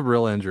 it is a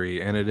real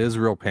injury, and it is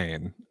real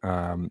pain,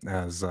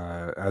 as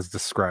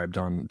described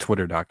on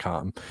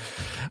Twitter.com.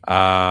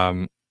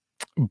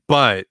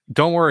 But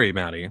don't worry,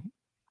 Maddie,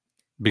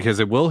 because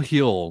it will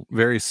heal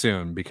very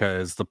soon.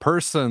 Because the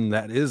person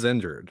that is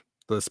injured,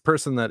 this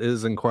person that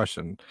is in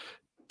question,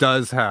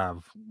 does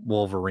have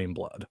Wolverine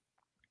blood,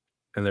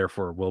 and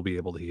therefore will be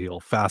able to heal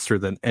faster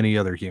than any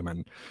other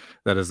human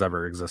that has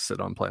ever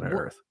existed on planet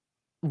Earth.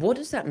 What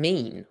does that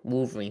mean,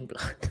 Wolverine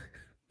blood?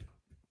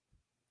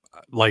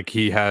 Like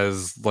he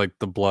has like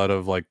the blood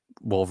of like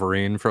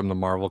Wolverine from the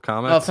Marvel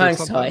comics. Oh,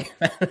 thanks, Ty.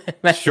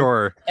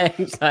 Sure.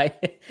 Thanks, Ty.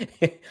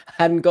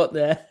 Hadn't got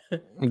there.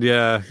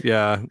 Yeah.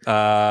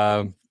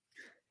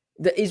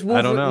 Is Wolverine?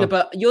 I don't know. No,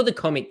 but you're the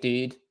comic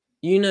dude.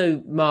 You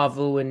know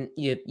Marvel and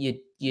you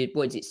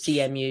what is it?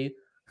 CMU.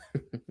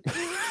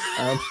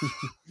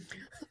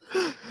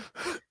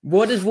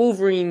 What does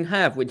Wolverine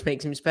have which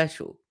makes him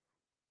special?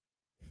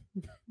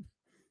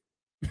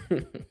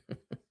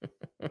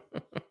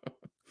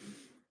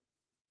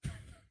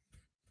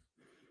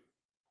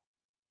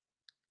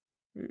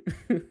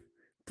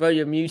 Bro,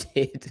 you're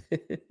muted.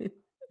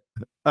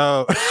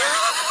 Oh,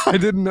 I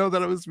didn't know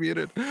that I was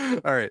muted.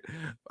 All right,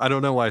 I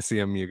don't know why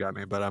CMU got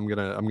me, but I'm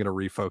gonna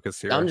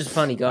refocus here. I'm just a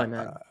funny guy,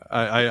 man.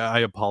 I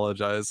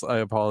apologize.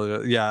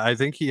 Yeah, I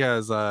think he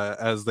has,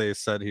 as they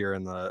said here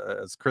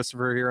as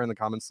Christopher here in the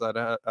comments said,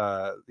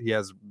 he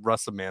has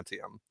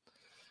russimantium,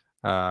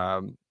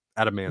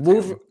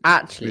 adamantium.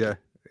 Actually,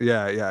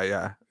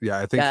 yeah.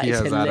 I think that he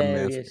has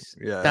hilarious.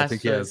 adamantium. Yeah, That's I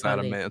think he so has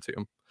funny.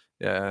 adamantium.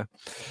 Yeah.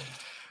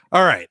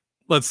 All right,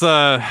 let's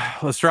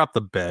drop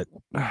the bit.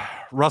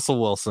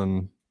 Russell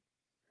Wilson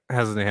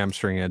has a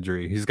hamstring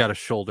injury. He's got a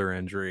shoulder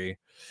injury.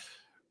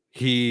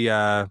 He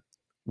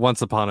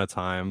once upon a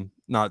time,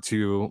 not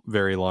too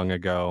very long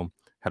ago,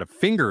 had a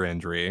finger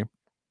injury,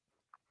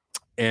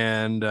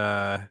 and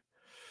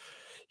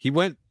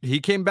he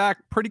came back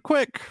pretty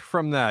quick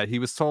from that. He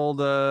was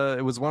told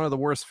it was one of the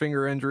worst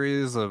finger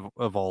injuries of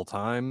all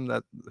time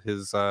that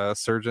his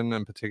surgeon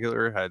in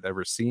particular had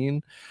ever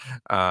seen.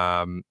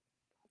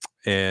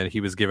 And he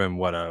was given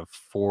a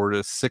 4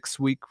 to 6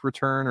 week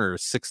return or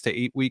 6 to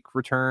 8 week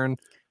return,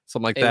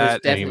 something like that. It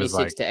was definitely and he was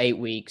 6 to 8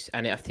 weeks,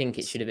 and I think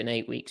it should have been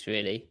 8 weeks,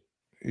 really.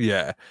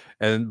 Yeah,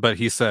 but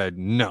he said,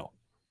 "No,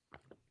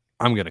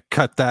 I'm gonna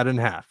cut that in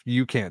half.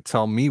 You can't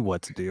tell me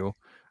what to do.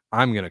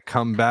 I'm gonna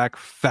come back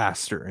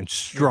faster and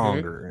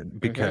stronger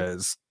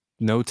because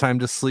no time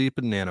to sleep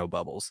and nano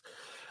bubbles."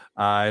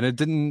 And it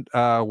didn't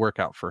work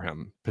out for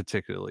him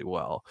particularly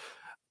well.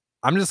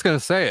 I'm just gonna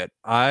say it.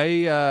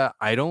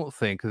 I don't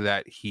think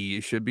that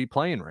he should be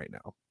playing right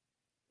now.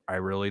 I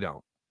really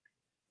don't.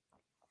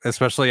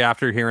 Especially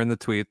after hearing the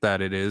tweet that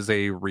it is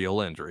a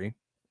real injury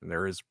and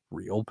there is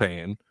real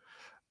pain.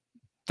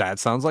 That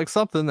sounds like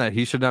something that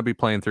he should not be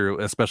playing through,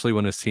 especially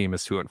when his team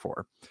is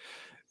 2-4.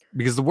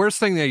 Because the worst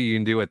thing that you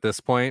can do at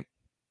this point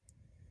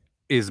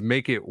is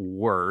make it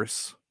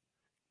worse,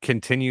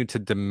 continue to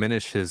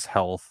diminish his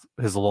health,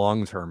 his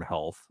long-term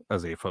health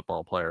as a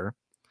football player.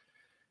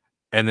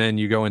 And then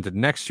you go into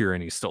next year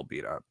and he's still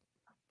beat up.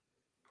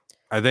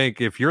 I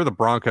think if you're the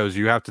Broncos,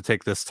 you have to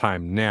take this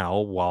time now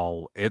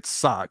while it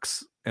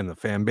sucks and the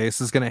fan base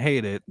is going to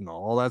hate it and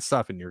all that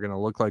stuff. And you're going to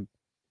look like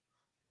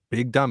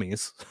big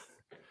dummies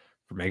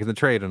for making the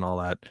trade and all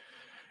that.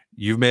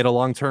 You've made a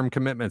long-term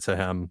commitment to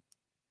him.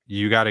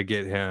 You got to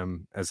get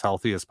him as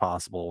healthy as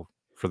possible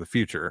for the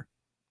future.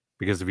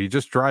 Because if you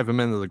just drive him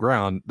into the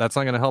ground, that's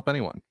not going to help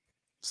anyone.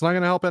 It's not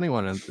going to help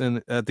anyone at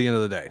the end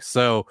of the day.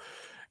 So,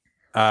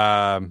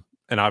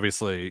 and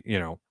obviously,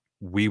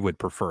 we would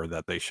prefer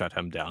that they shut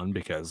him down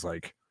because,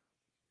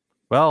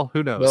 well,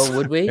 who knows? Well,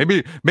 would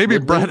we? maybe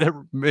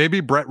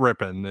Brett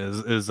Rippon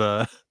is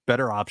a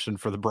better option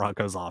for the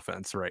Broncos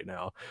offense right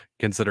now,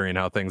 considering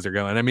how things are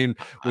going. I mean,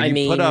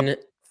 you put up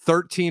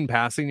 13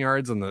 passing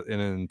yards in an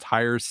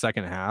entire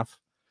second half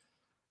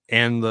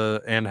and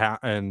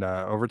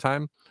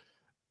overtime,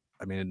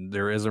 I mean,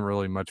 there isn't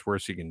really much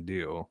worse you can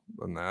do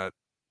than that.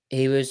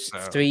 He was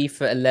 3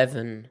 for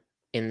 11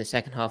 in the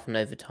second half and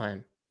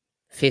overtime.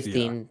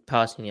 15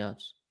 passing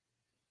yards.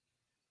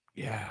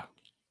 Yeah.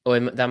 Or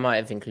that might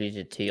have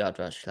included 2-yard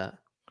rush that.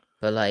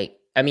 But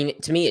I mean,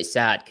 to me, it's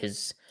sad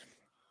because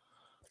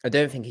I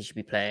don't think he should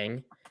be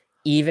playing.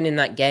 Even in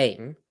that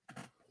game,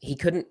 he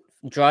couldn't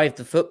drive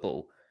the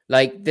football.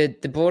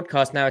 The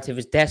broadcast narrative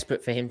was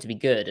desperate for him to be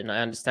good, and I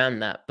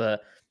understand that.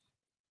 But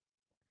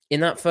in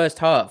that first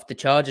half, the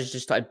Chargers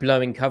just started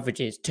blowing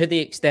coverages to the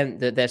extent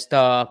that their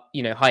star,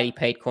 highly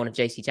paid corner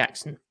JC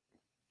Jackson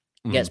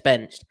gets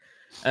benched.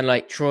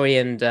 And Troy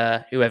and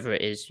whoever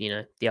it is,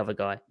 the other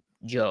guy,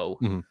 Joe,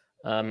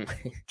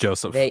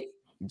 Joseph,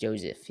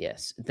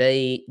 yes,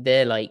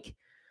 they're like,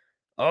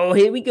 oh,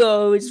 here we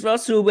go, it's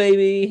Russell,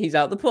 baby, he's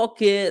out the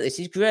pocket, this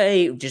is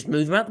great, just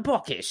move him out the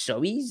pocket, it's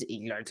so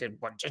easy,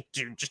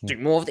 just do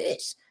more of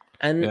this,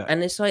 and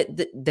it's like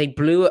they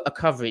blew a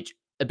coverage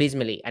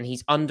abysmally, and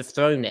he's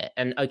underthrown it,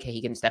 and okay,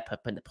 he can step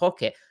up in the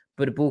pocket,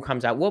 but the ball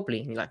comes out wobbly,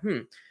 and he's like,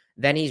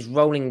 then he's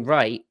rolling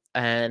right,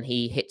 and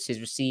he hits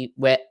his receive,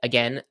 where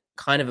again,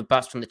 kind of a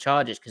bust from the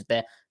Chargers because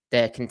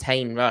their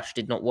contained rush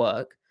did not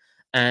work,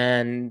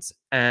 and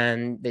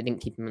they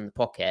didn't keep him in the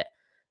pocket,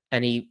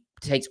 and he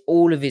takes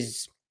all of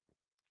his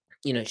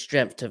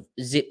strength to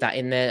zip that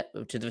in there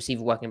to the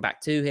receiver working back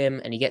to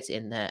him, and he gets it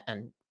in there,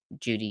 and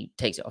Judy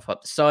takes it off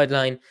up the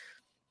sideline.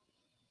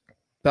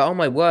 But oh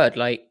my word,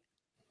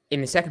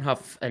 in the second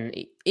half, and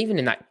even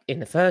in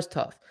the first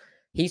half,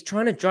 he's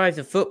trying to drive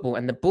the football,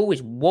 and the ball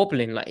is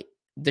wobbling like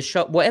the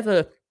shot,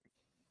 whatever.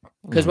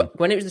 Because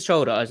when it was the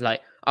shoulder, I was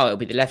like, oh, it'll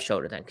be the left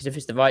shoulder then. Because if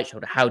it's the right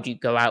shoulder, how do you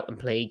go out and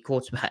play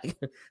quarterback?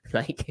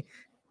 Like,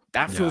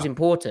 that feels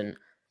important.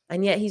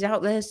 And yet he's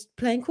out there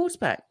playing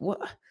quarterback. What?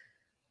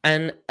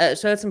 And at a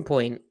certain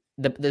point,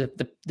 the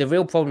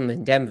real problem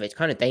in Denver, it's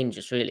kind of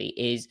dangerous, really,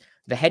 is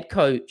the head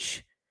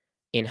coach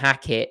in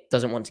Hackett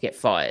doesn't want to get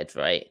fired,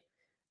 right?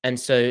 And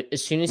so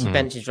as soon as he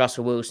benches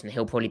Russell Wilson,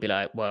 he'll probably be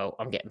like, well,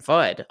 I'm getting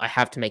fired. I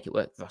have to make it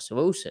work with Russell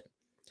Wilson.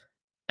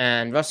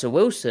 And Russell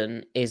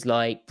Wilson is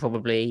like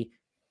probably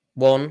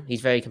one, he's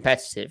very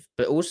competitive,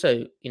 but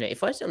also,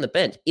 if I sit on the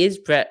bench, is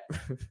Brett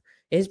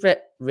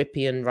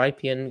Rypien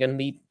going to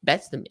be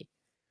better than me?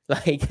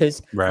 Like,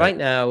 because right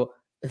now,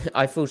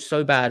 I feel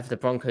so bad for the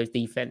Broncos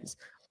defense.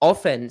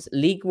 Offense,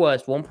 league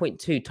worst,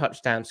 1.2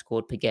 touchdowns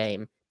scored per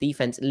game.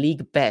 Defense,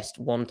 league best,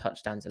 1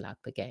 touchdowns allowed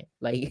per game.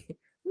 Like,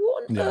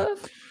 what on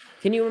earth?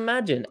 Can you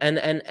imagine?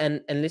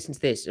 And listen to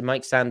this.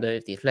 Mike Sando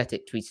of The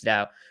Athletic tweeted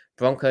out,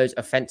 Broncos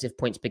offensive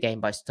points per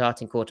game by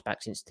starting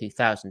quarterback since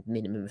 2000,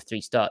 minimum of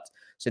 3 starts.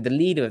 So the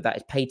leader of that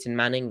is Peyton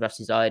Manning,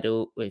 Russ's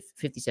idol, with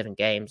 57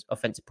 games,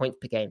 offensive points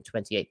per game,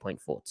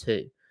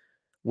 28.42,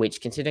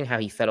 which, considering how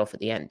he fell off at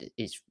the end,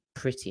 is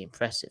pretty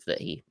impressive that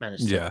he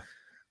managed to. Yeah.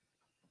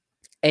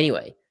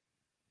 Anyway,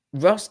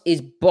 Russ is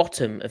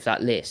bottom of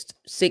that list.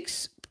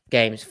 6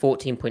 games,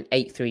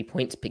 14.83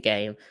 points per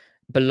game,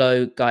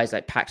 below guys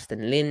like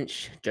Paxton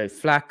Lynch, Joe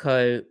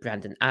Flacco,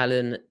 Brandon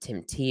Allen,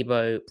 Tim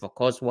Tebow, Brock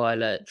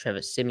Osweiler,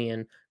 Trevor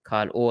Siemian,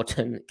 Kyle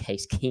Orton,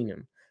 Case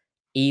Keenum.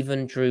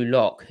 Even Drew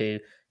Lock, who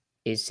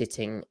is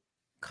sitting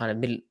kind of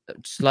middle,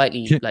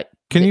 slightly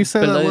Can you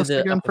say that list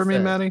again for me,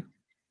 Maddie?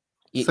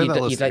 Say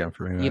that list again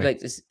for me,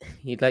 Maddie.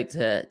 You'd like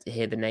to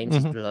hear the names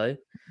he's below?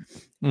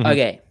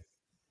 Okay.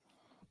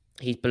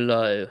 He's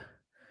below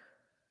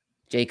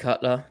Jay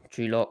Cutler,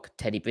 Drew Lock,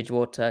 Teddy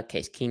Bridgewater,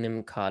 Case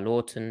Keenum, Kyle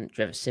Orton,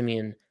 Trevor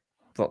Siemian,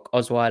 Brock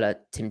Osweiler,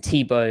 Tim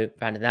Tebow,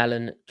 Brandon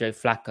Allen, Joe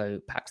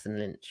Flacco, Paxton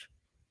Lynch.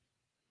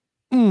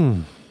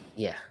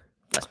 Yeah,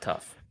 that's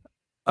tough.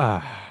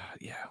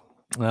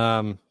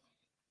 Yeah.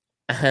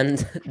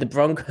 And the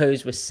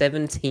Broncos were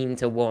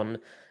 17-1,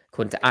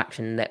 according to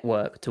Action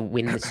Network, to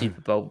win the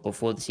Super Bowl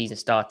before the season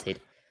started.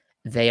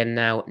 They are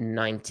now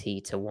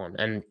 90-1.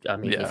 And I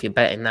mean, if you're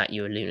betting that,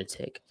 you're a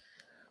lunatic.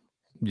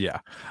 Yeah.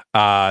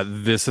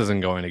 This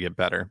isn't going to get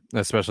better,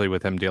 especially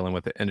with him dealing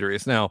with the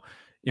injuries. Now,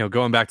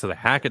 going back to the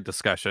Hackett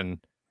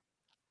discussion,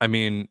 I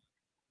mean,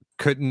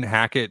 couldn't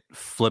Hackett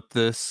flip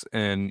this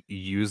and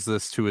use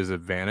this to his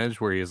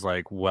advantage where he's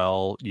like,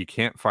 well, you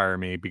can't fire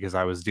me because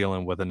I was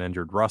dealing with an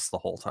injured Russ the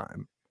whole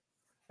time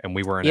and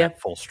we weren't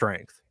at full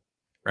strength.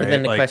 Right? But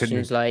then the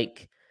question's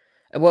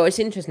well, it's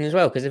interesting as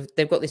well because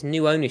they've got this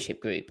new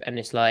ownership group and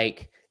it's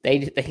like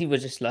they were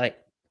just like,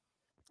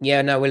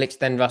 yeah, no, we'll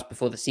extend Russ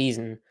before the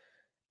season.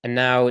 And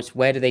now it's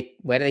where do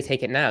they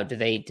take it now? Do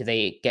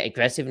they get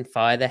aggressive and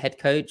fire their head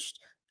coach?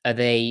 Are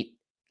they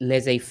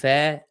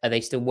laissez-faire? Are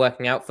they still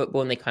working out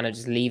football and they kind of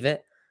just leave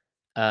it?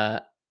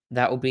 That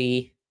will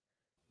be,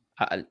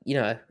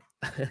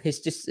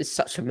 it's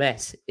such a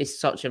mess. It's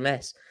such a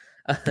mess.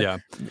 Yeah.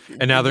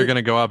 And now they're going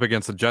to go up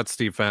against a Jets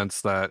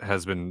defense that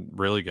has been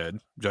really good.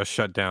 Just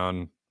shut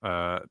down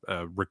a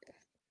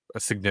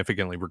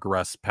significantly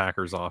regressed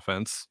Packers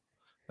offense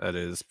that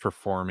is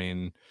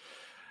performing,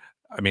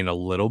 I mean, a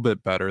little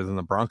bit better than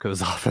the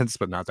Broncos offense,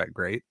 but not that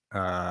great.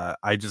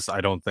 I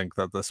don't think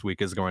that this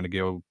week is going to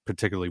go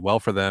particularly well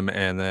for them.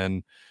 And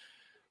then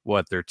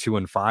they're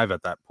 2-5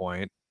 at that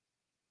point.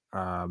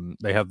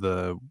 They have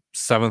the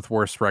 7th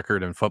worst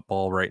record in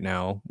football right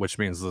now, which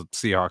means the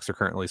Seahawks are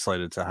currently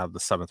slated to have the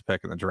 7th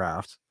pick in the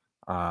draft.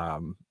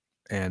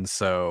 And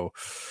so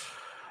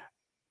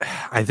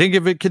I think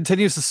if it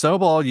continues to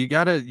snowball, you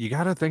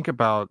gotta think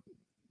about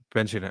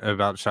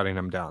shutting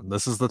him down.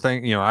 This is the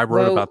thing. I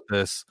wrote about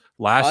this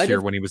last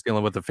year when he was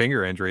dealing with the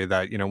finger injury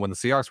that, when the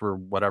Seahawks were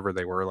whatever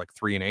they were, like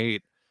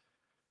 3-8,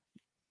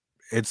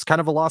 it's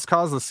kind of a lost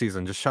cause this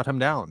season. Just shut him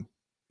down.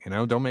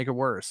 Don't make it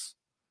worse.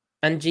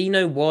 And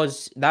Geno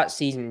was that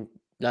season,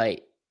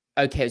 like,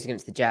 okay, it was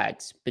against the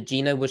Jags, but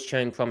Geno was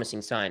showing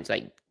promising signs.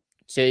 Like,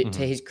 to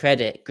his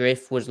credit,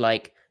 Griff was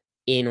like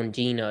in on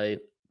Geno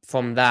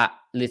from that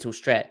little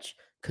stretch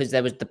because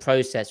there was the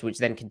process which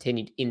then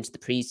continued into the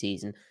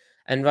preseason.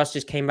 And Russ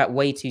just came back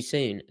way too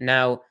soon.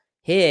 Now,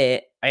 here,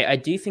 I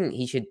do think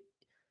he should...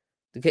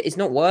 It's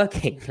not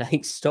working.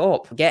 Like,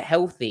 stop. Get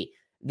healthy.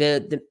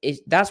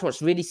 That's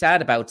what's really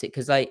sad about it.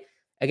 Because, like,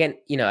 again,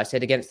 I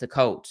said against the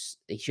Colts,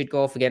 he should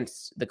go off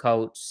against the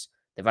Colts.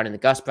 They're running the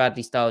Gus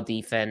Bradley-style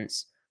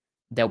defense.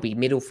 There'll be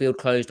middle field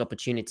closed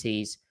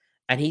opportunities.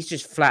 And he's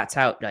just flat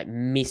out, like,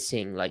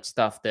 missing, like,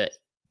 stuff that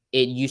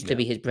it used to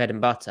be his bread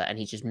and butter. And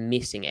he's just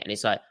missing it. And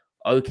it's like,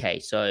 okay,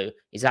 so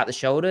is that the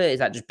shoulder? Is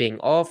that just being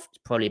off? It's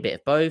probably a bit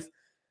of both.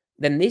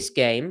 Then this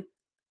game,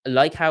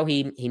 like how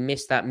he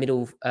missed that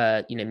middle,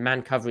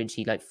 man coverage,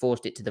 he like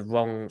forced it to the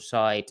wrong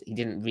side. He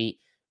didn't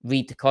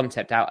read the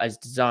concept out as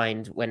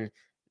designed when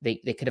they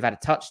could have had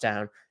a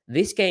touchdown.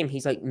 This game,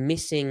 he's like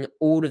missing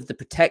all of the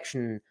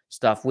protection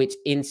stuff, which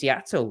in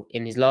Seattle,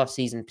 in his last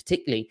season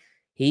particularly,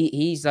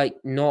 he's like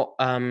not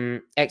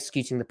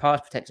executing the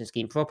pass protection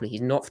scheme properly.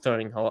 He's not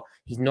throwing hot.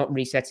 He's not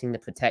resetting the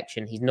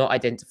protection. He's not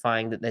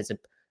identifying that there's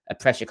a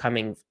pressure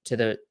coming to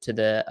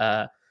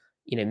the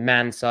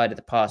man side of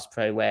the pass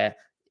pro where,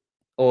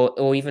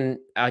 or even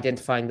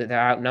identifying that they're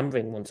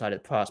outnumbering one side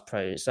of the pass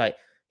pro. It's like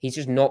he's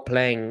just not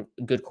playing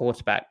good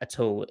quarterback at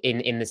all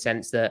in the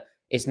sense that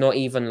it's not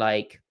even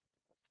like,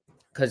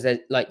 because they're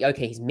like,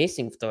 okay, he's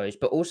missing throws,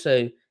 but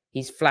also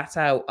he's flat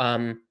out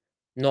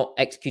not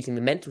executing the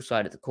mental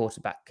side of the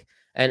quarterback.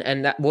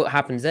 And that what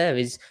happens there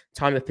is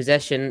time of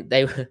possession.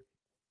 The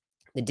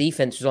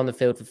defense was on the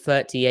field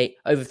for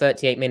over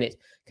 38 minutes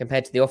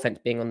compared to the offense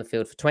being on the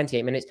field for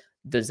 28 minutes.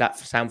 Does that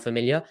sound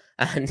familiar?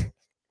 And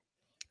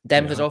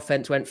Denver's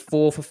offense went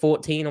 4 for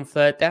 14 on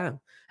third down,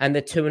 and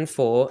they're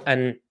 2-4.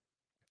 And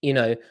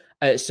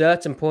at a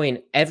certain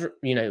point,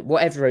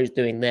 what Evero's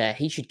doing there,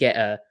 he should get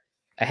a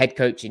head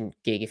coaching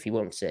gig if he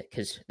wants it,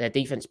 because their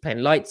defense is playing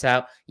lights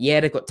out. Yeah,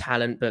 they've got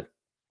talent, they're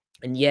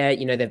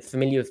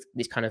familiar with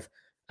this kind of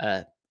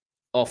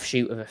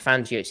offshoot of a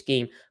Fangio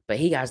scheme, but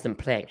he has them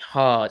playing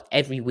hard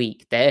every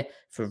week. They're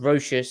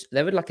ferocious.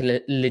 They're like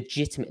a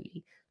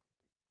legitimately,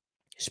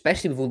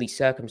 especially with all these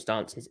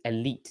circumstances,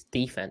 elite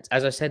defense.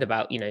 As I said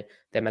about,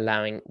 them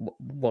allowing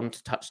one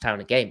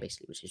touchdown a game,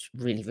 basically, which is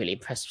really, really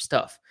impressive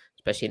stuff,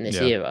 especially in this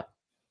era.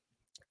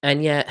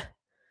 And yet,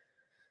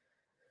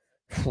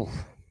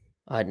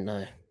 I don't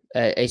know.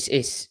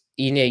 It's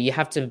you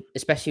have to,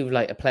 especially with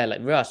like a player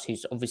like Russ,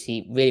 who's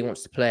obviously really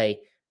wants to play,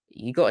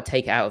 you got to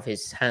take it out of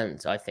his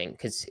hands, I think,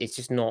 because it's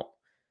just not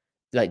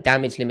like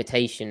damage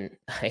limitation.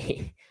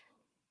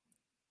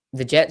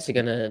 The Jets are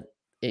gonna,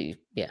 he's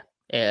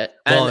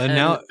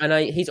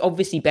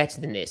obviously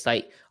better than this.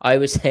 Like I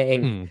was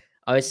saying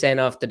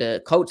after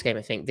the Colts game,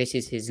 I think this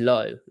is his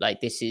low. Like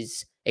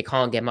it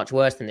can't get much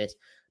worse than this.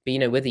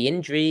 But with the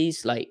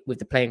injuries, like with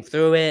the playing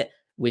through it,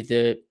 with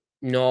the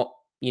not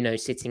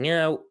sitting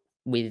out,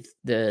 with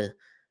the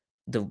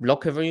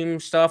locker room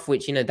stuff,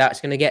 which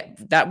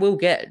that will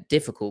get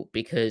difficult,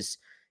 because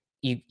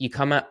you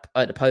come up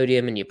at the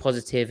podium and you're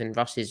positive in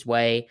Russ's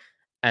way,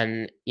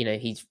 and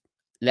he's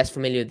less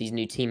familiar with these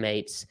new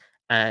teammates,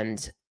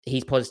 and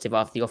he's positive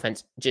after the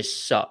offense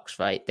just sucks,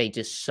 right? They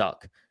just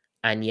suck.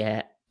 And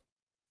yet,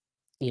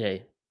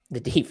 the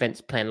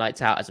defense playing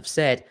lights out, as I've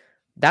said,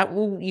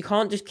 you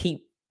can't just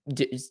keep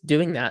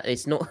doing that.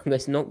 It's not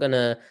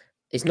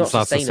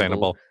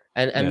sustainable.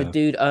 And the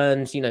dude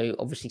earns,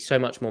 obviously so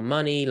much more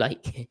money.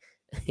 Like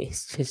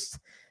it's just,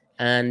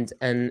 and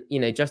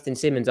Justin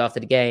Simmons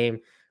after the game,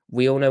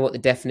 we all know what the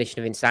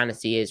definition of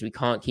insanity is. We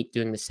can't keep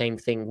doing the same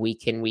thing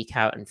week in, week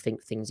out and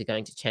think things are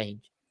going to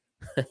change.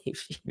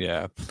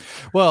 Yeah.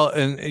 Well,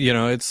 and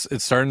it's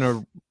starting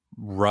to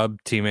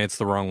rub teammates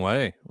the wrong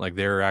way. Like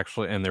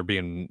they're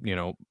being,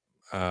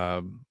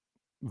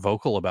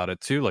 vocal about it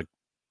too. Like,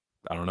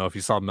 I don't know if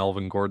you saw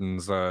Melvin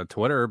Gordon's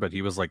Twitter, but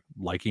he was like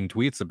liking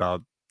tweets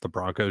about the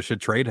Broncos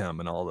should trade him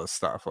and all this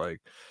stuff.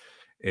 Like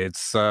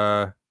it's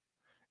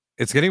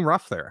getting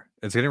rough there.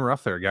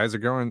 Guys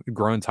are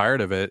growing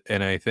tired of it.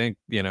 And I think,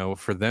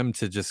 for them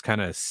to just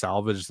kind of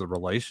salvage the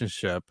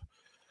relationship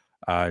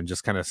and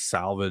just kind of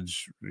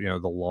salvage, the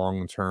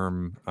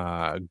long-term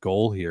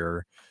goal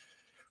here,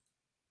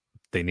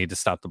 they need to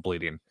stop the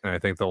bleeding. And I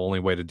think the only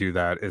way to do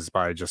that is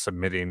by just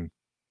admitting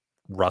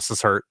Russ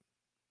is hurt.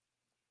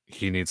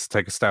 He needs to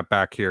take a step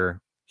back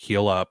here,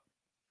 heal up,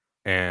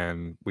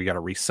 and we got to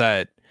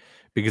reset,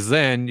 because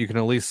then you can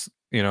at least,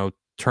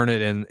 turn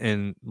it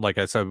in, like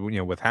I said,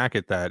 with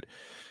Hackett, that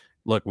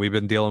look, we've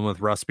been dealing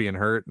with Russ being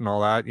hurt and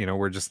all that,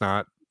 we're just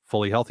not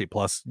fully healthy.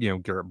 Plus,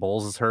 Garrett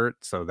Bowles is hurt,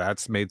 so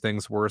that's made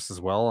things worse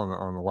as well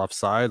on the left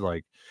side.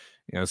 Like,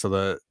 so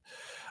the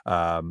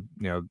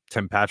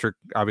Tim Patrick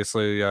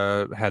obviously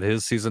had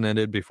his season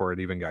ended before it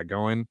even got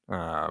going.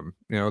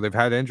 They've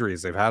had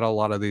injuries, they've had a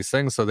lot of these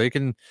things, so they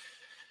can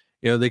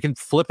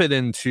flip it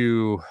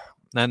into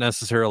not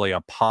necessarily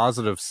a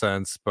positive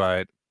sense,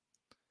 but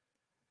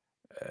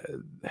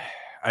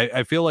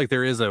I feel like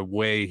there is a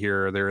way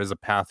here, there is a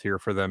path here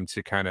for them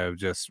to kind of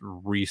just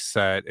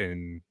reset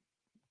and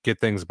get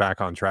things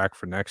back on track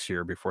for next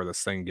year before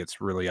this thing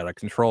gets really out of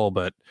control.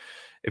 But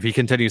if he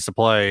continues to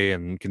play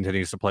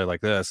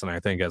like this, and I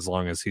think as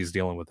long as he's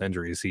dealing with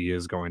injuries, he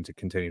is going to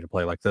continue to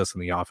play like this,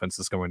 and the offense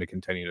is going to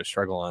continue to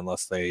struggle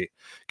unless they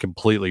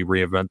completely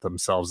reinvent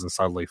themselves and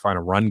suddenly find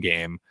a run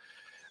game.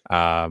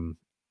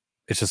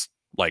 It's just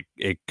like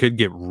it could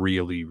get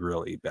really,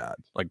 really bad,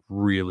 like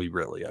really,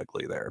 really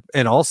ugly there.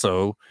 And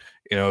also,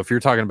 if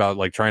you're talking about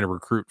like trying to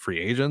recruit free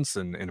agents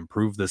and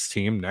improve this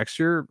team next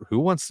year, who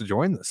wants to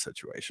join this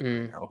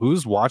situation?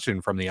 Who's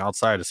watching from the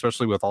outside,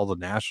 especially with all the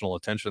national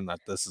attention that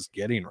this is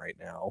getting right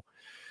now?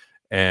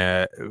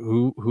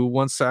 Who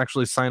wants to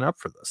actually sign up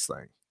for this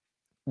thing?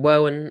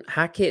 Well, and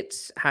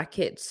Hackett's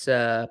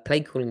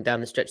play calling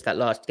down the stretch that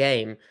last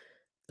game,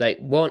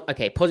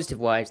 positive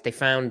wise, they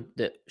found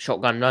that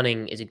shotgun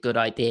running is a good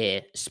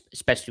idea,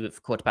 especially with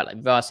a quarterback like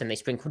Russ, and they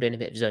sprinkled in a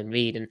bit of zone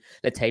read, and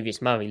Latavius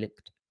Murray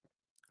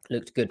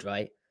looked good,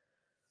 right?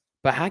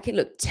 But Hackett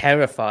looked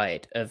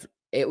terrified of.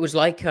 It was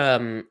like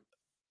Shanahan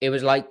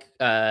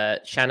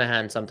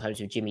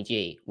sometimes with Jimmy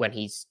G when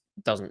he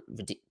doesn't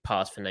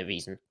pass for no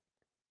reason.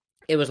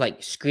 It was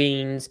like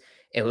screens.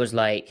 It was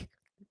like,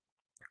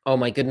 oh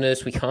my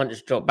goodness, we can't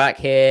just drop back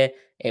here.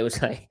 It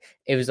was like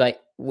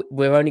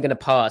we're only going to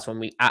pass when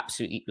we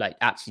actually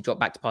drop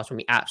back to pass when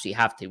we absolutely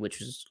have to, which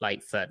was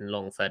like third and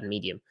long, third and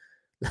medium.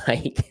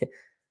 Like,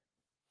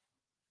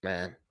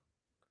 man,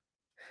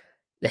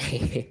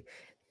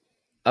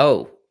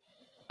 oh,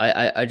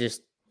 I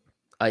just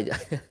I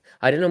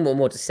don't know what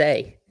more to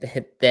say.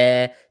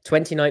 They're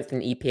 29th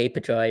in EPA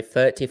per drive,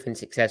 30th in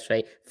success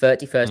rate,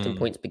 31st in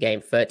points per game,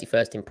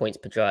 31st in points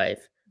per drive.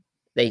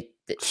 I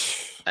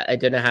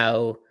don't know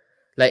how.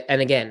 Like,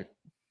 and again,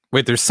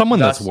 wait, there's someone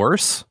that's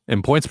worse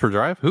in points per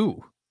drive.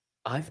 Who?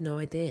 I have no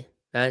idea.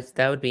 That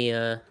would be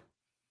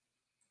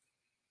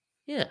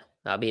yeah,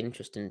 that'd be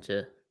interesting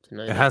to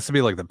know. It has to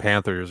be like the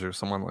Panthers or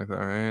someone like that,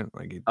 right?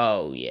 Like,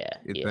 yeah,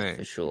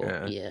 for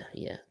sure, yeah.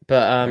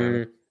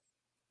 But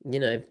you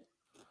know,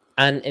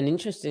 and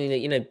interestingly,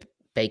 you know,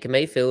 Baker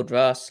Mayfield,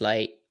 Russ,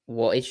 like,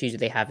 what issues are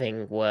they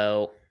having?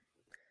 Well,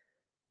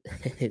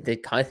 they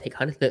kind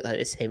of look like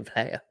the same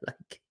player,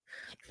 like.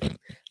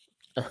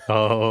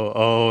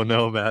 Oh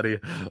no, Maddie.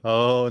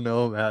 Oh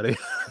no, Maddie.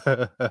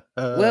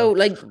 Well,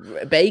 like,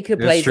 Baker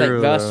plays like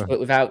Russ, but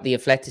without the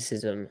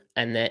athleticism,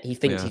 and that he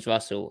thinks he's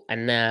Russell,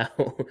 and now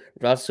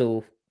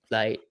Russell,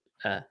 like,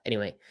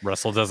 anyway,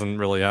 Russell doesn't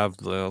really have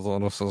the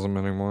athleticism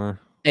anymore.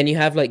 And you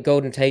have like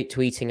Golden Tate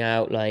tweeting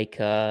out like,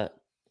 oh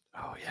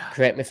yeah,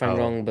 correct me if I'm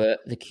wrong, but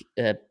the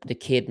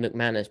kid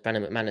Brandon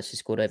McManus, has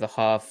scored over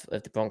half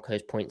of the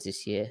Broncos' points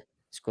this year,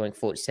 scoring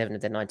 47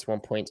 of their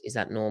 91 points. Is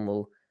that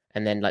normal?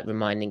 And then like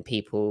reminding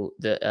people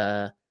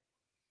that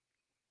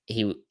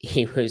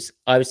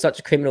I was such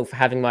a criminal for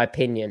having my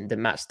opinion that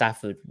Matt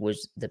Stafford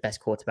was the best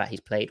quarterback he's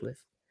played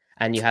with.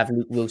 And you have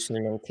Luke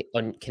Wilson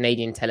on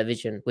Canadian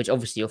television, which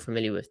obviously you're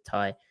familiar with,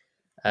 Ty,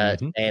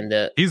 saying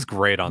that he's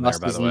great on there,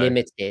 by the way.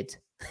 Limited.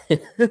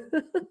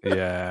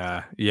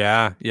 yeah,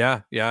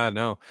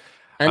 no.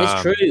 And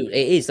it's true.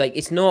 It is like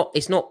it's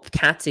not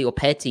catty or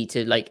petty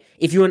to, like,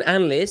 if you're an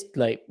analyst,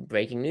 like,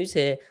 breaking news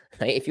here,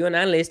 like, if you're an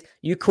analyst,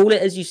 you call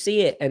it as you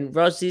see it. And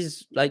Russ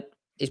is like,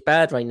 it's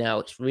bad right now.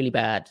 It's really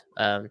bad.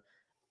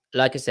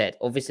 Like I said,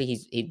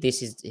 obviously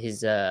this is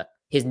his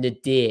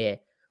nadir.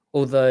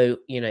 Although,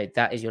 you know,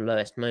 that is your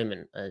lowest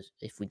moment, as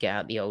if we get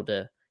out the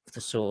older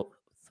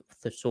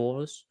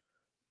thesaurus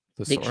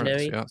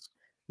dictionary, yes.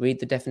 Read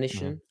the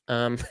definition.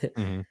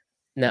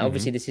 Now,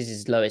 obviously, this is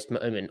his lowest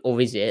moment,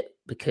 or is it?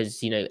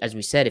 Because, you know, as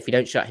we said, if we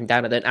don't shut him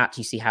down, I don't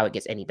actually see how it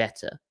gets any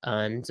better.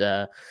 And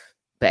but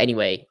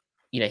anyway,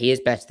 you know, he is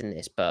better than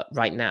this. But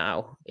right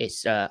now,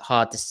 it's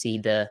hard to see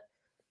the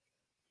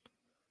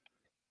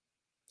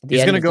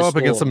he's going to go up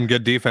against some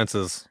good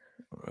defenses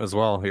as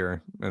well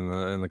here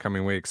in the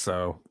coming weeks.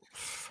 So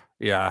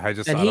yeah,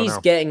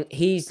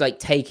 he's like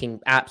taking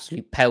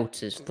absolute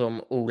pelters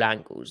from all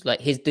angles.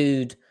 Like, his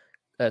dude,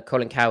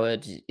 Colin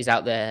Cowherd, is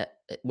out there.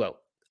 Well,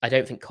 I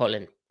don't think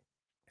Colin,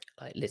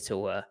 like,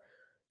 little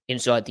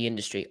inside the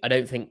industry, I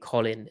don't think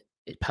Colin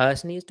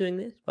personally is doing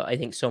this, but I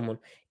think someone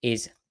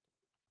is,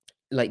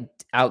 like,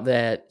 out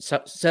there.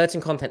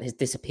 Certain content has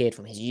disappeared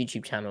from his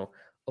YouTube channel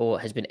or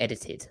has been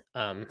edited,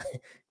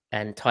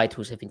 and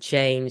titles have been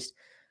changed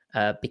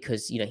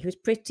because, you know, he was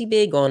pretty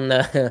big on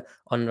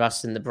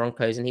Russ and the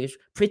Broncos, and he was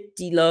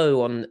pretty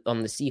low on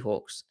the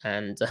Seahawks,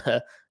 and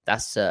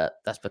that's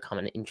become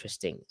an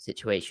interesting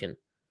situation.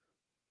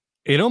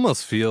 It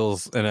almost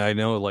feels, and I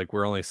know, like,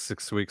 we're only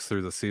 6 weeks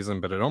through the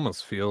season, but it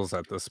almost feels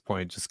at this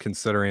point, just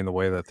considering the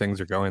way that things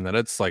are going, that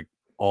it's like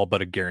all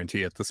but a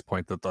guarantee at this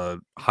point that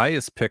the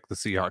highest pick the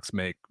Seahawks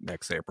make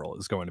next April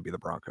is going to be the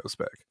Broncos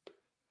pick.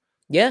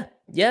 Yeah.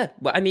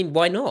 Well, I mean,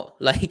 why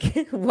not? Like,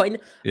 why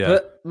not? Yeah.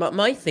 But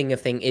my thing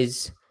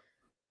is,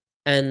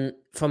 and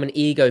from an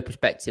ego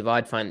perspective,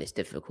 I'd find this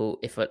difficult.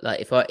 If I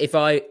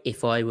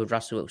were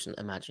Russell Wilson,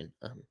 imagine,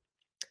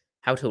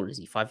 how tall is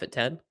he?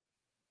 5'10"?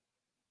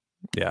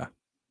 Yeah.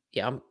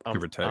 I'm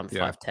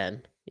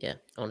 5'10". Yeah,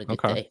 on a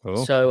good day.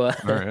 Cool. So, all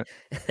right.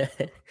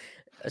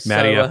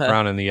 Matty F.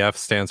 Brown, and the F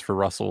stands for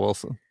Russell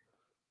Wilson.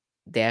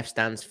 The F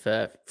stands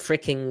for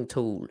freaking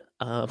tall.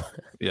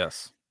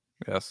 Yes.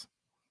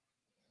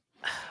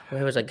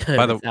 Where was I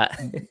going with that?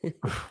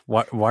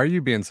 Why are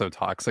you being so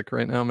toxic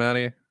right now,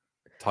 Matty?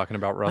 Talking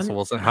about Russell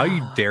Wilson. How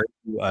you dare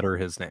you utter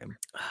his name?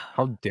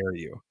 How dare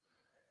you?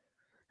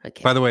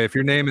 Okay. By the way, if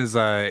your name is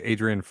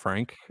Adrian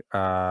Frank,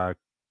 I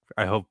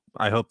hope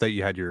that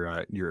you had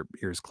your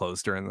ears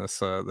closed during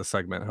this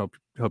segment. Hope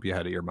you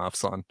had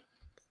earmuffs on.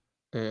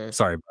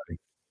 Sorry, buddy.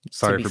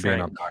 Sorry for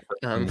being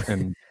obnoxious.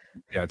 And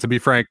yeah, to be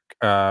frank,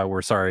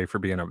 we're sorry for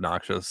being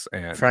obnoxious.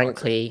 And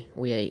frankly,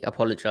 we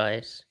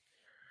apologize.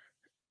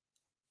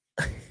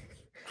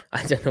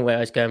 I don't know where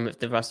I was going with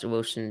the Russell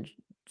Wilson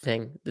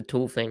thing, the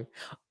tool thing.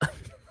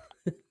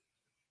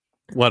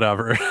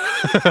 Whatever.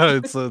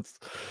 it's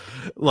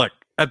look,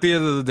 at the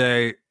end of the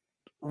day,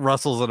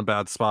 Russell's in a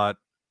bad spot.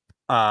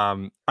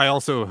 I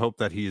also hope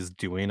that he's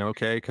doing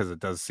okay because it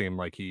does seem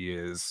like he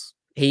is.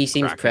 He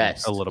seems cracking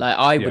pressed. a little. Like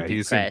I Yeah, would be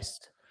he seems-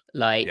 pressed.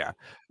 Like, Yeah.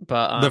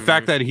 but The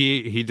fact that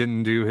he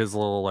didn't do his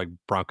little like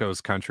Broncos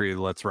country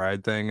let's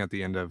ride thing at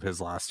the end of his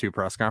last 2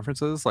 press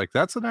conferences, like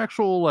that's an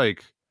actual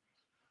like.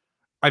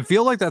 I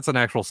feel like that's an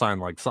actual sign,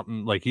 like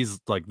something like he's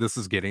like this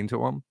is getting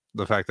to him.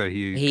 The fact that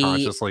he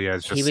consciously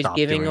has just he was stopped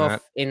giving doing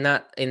off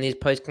that. in his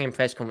post game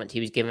press conference. He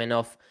was giving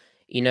off,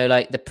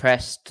 like the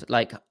pressed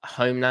like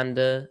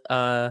Homelander,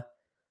 the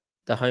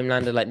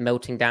Homelander like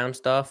melting down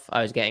stuff.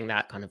 I was getting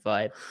that kind of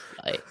vibe.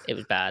 Like it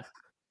was bad.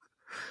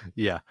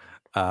 Yeah.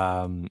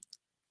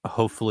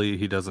 Hopefully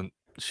he doesn't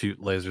shoot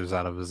lasers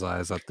out of his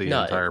eyes at the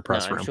entire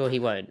press room. I'm sure he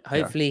won't.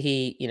 Hopefully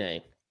he,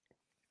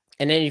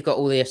 and then you've got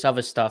all this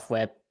other stuff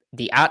where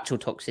the actual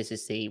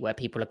toxicity, where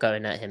people are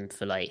going at him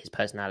for like his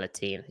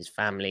personality and his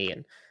family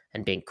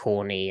and being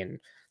corny and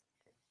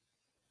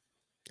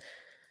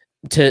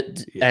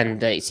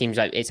it seems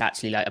like it's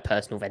actually like a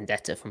personal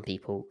vendetta from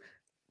people.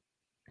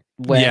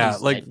 Where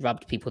he's, like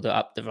rubbed people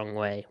up the wrong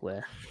way.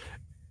 Where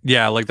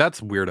like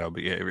that's weirdo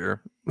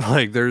behavior.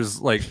 Like there's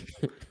like.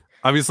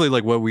 Obviously,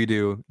 like what we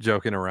do,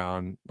 joking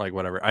around, like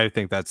whatever. I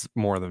think that's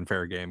more than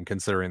fair game,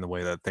 considering the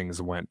way that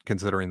things went,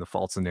 considering the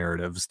false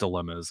narratives,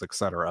 dilemmas,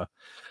 etc.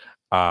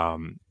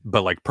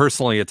 But like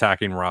personally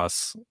attacking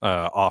Russ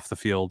off the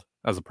field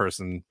as a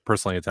person,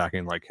 personally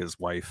attacking like his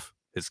wife,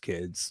 his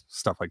kids,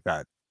 stuff like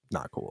that,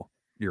 not cool.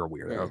 You're a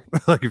weirdo.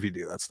 Like if you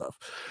do that stuff.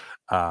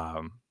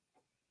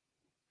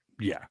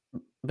 Yeah.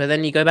 But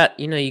then you go back.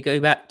 You go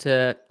back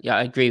to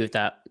I agree with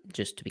that.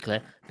 Just to be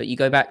clear, but you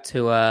go back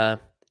to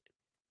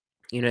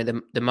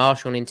the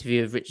Marshall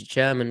interview of Richard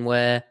Sherman,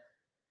 where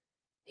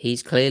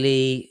he's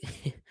clearly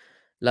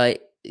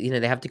like,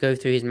 they have to go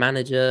through his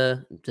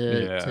manager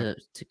to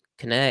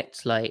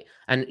connect, like,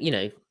 and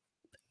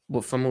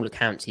well, from all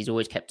accounts, he's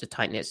always kept a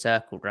tight knit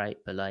circle, right?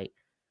 But like,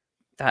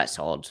 that's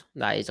odd.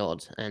 That is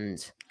odd, and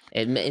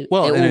it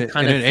all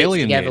kind of fits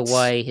together.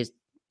 Why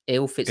it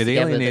all fits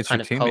together, the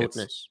kind of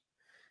coldness.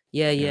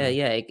 Yeah.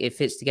 It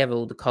fits together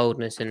all the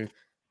coldness, and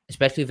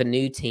especially with a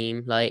new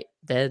team, like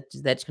they're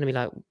just going to be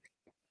like,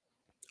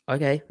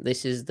 okay,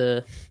 this is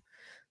the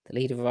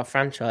leader of our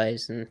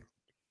franchise, and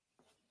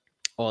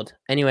odd.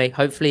 Anyway,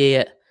 hopefully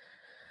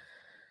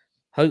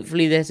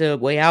there's a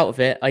way out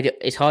of it.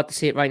 It's hard to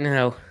see it right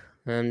now.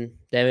 They're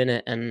in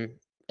it, and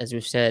as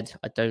we've said,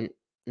 I don't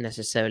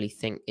necessarily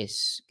think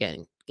it's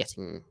getting.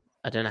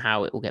 I don't know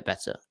how it will get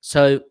better.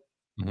 So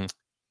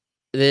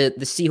the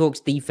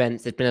Seahawks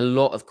defense, there's been a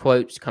lot of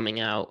quotes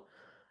coming out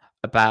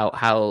about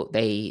how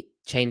they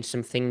changed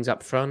some things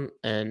up front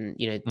and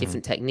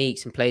different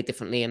techniques and played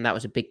differently, and that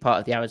was a big part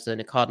of the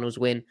Arizona Cardinals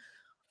win.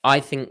 I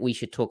think we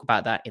should talk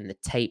about that in the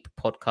tape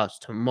podcast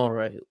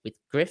tomorrow with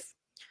Griff,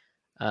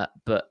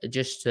 but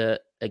just to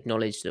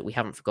acknowledge that we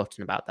haven't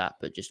forgotten about that,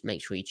 but just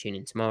make sure you tune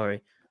in tomorrow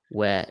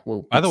where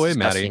we'll by the way,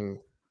 Maddie,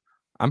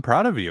 I'm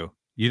proud of you.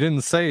 You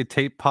didn't say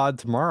tape pod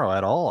tomorrow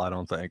at all, I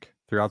don't think,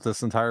 throughout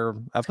this entire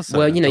episode.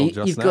 Well,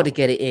 you've got to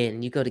get it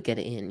in. You got to get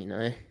it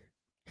in,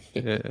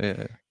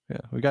 Yeah,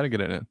 we got to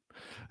get it in.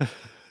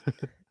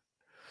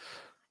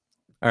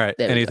 All right.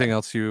 Anything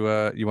else you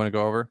want to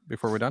go over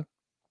before we're done?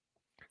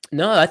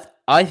 No,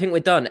 I think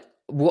we're done.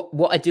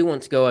 What I do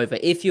want to go over,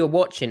 if you're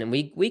watching and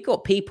we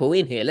got people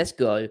in here, let's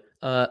go.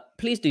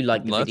 Please do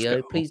like the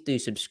video. Go. Please do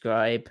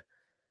subscribe.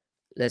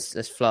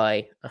 Let's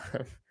fly.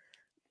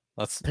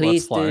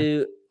 Please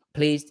fly.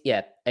 Please,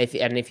 yeah. If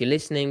you're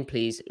listening,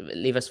 please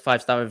leave us a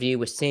 5-star review.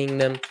 We're seeing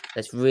them.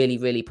 That's really,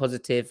 really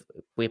positive.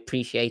 We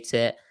appreciate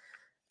it.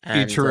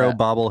 Ichiro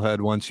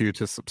Bobblehead wants you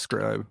to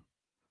subscribe.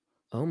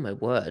 Oh my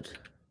word!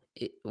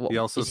 He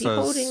also is he says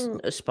holding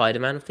a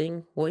Spider-Man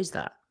thing. What is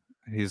that?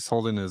 He's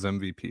holding his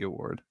MVP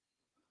award.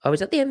 Oh,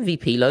 is that the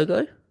MVP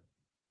logo?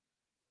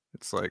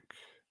 It's like,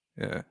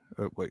 yeah.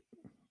 Oh, wait,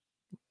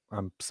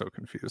 I'm so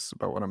confused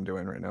about what I'm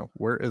doing right now.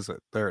 Where is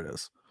it? There it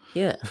is.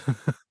 Yeah.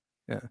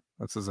 Yeah,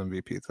 that's his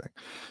MVP thing.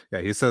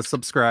 Yeah, he says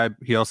subscribe.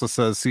 He also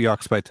says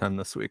Seahawks by 10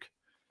 this week.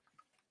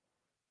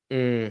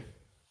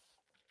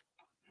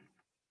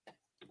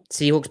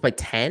 Seahawks by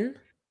 10?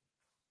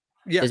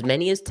 Yeah. As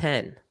many as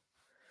 10?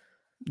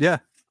 Yeah,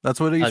 that's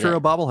what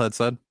Ichiro Bobblehead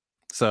said.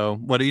 So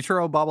what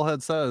Ichiro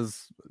Bobblehead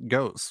says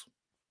goes.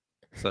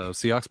 So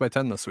Seahawks by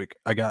 10 this week,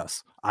 I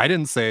guess. I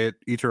didn't say it.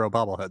 Ichiro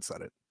Bobblehead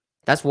said it.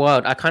 That's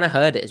wild. I kind of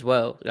heard it as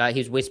well. Like he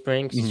was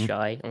whispering, he's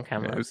shy on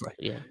camera.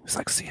 Yeah, it was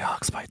like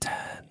Seahawks by 10.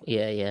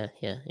 Yeah.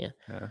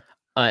 All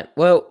right.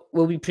 Well,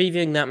 we'll be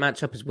previewing that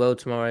matchup as well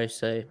tomorrow.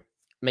 So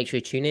make sure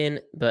you tune in.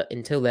 But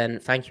until then,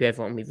 thank you,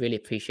 everyone. We really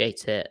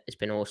appreciate it. It's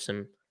been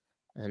awesome.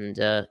 And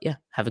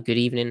have a good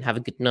evening. Have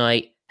a good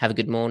night. Have a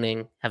good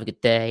morning. Have a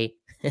good day.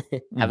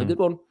 Have a good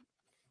one.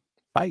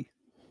 Bye.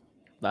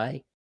 Bye.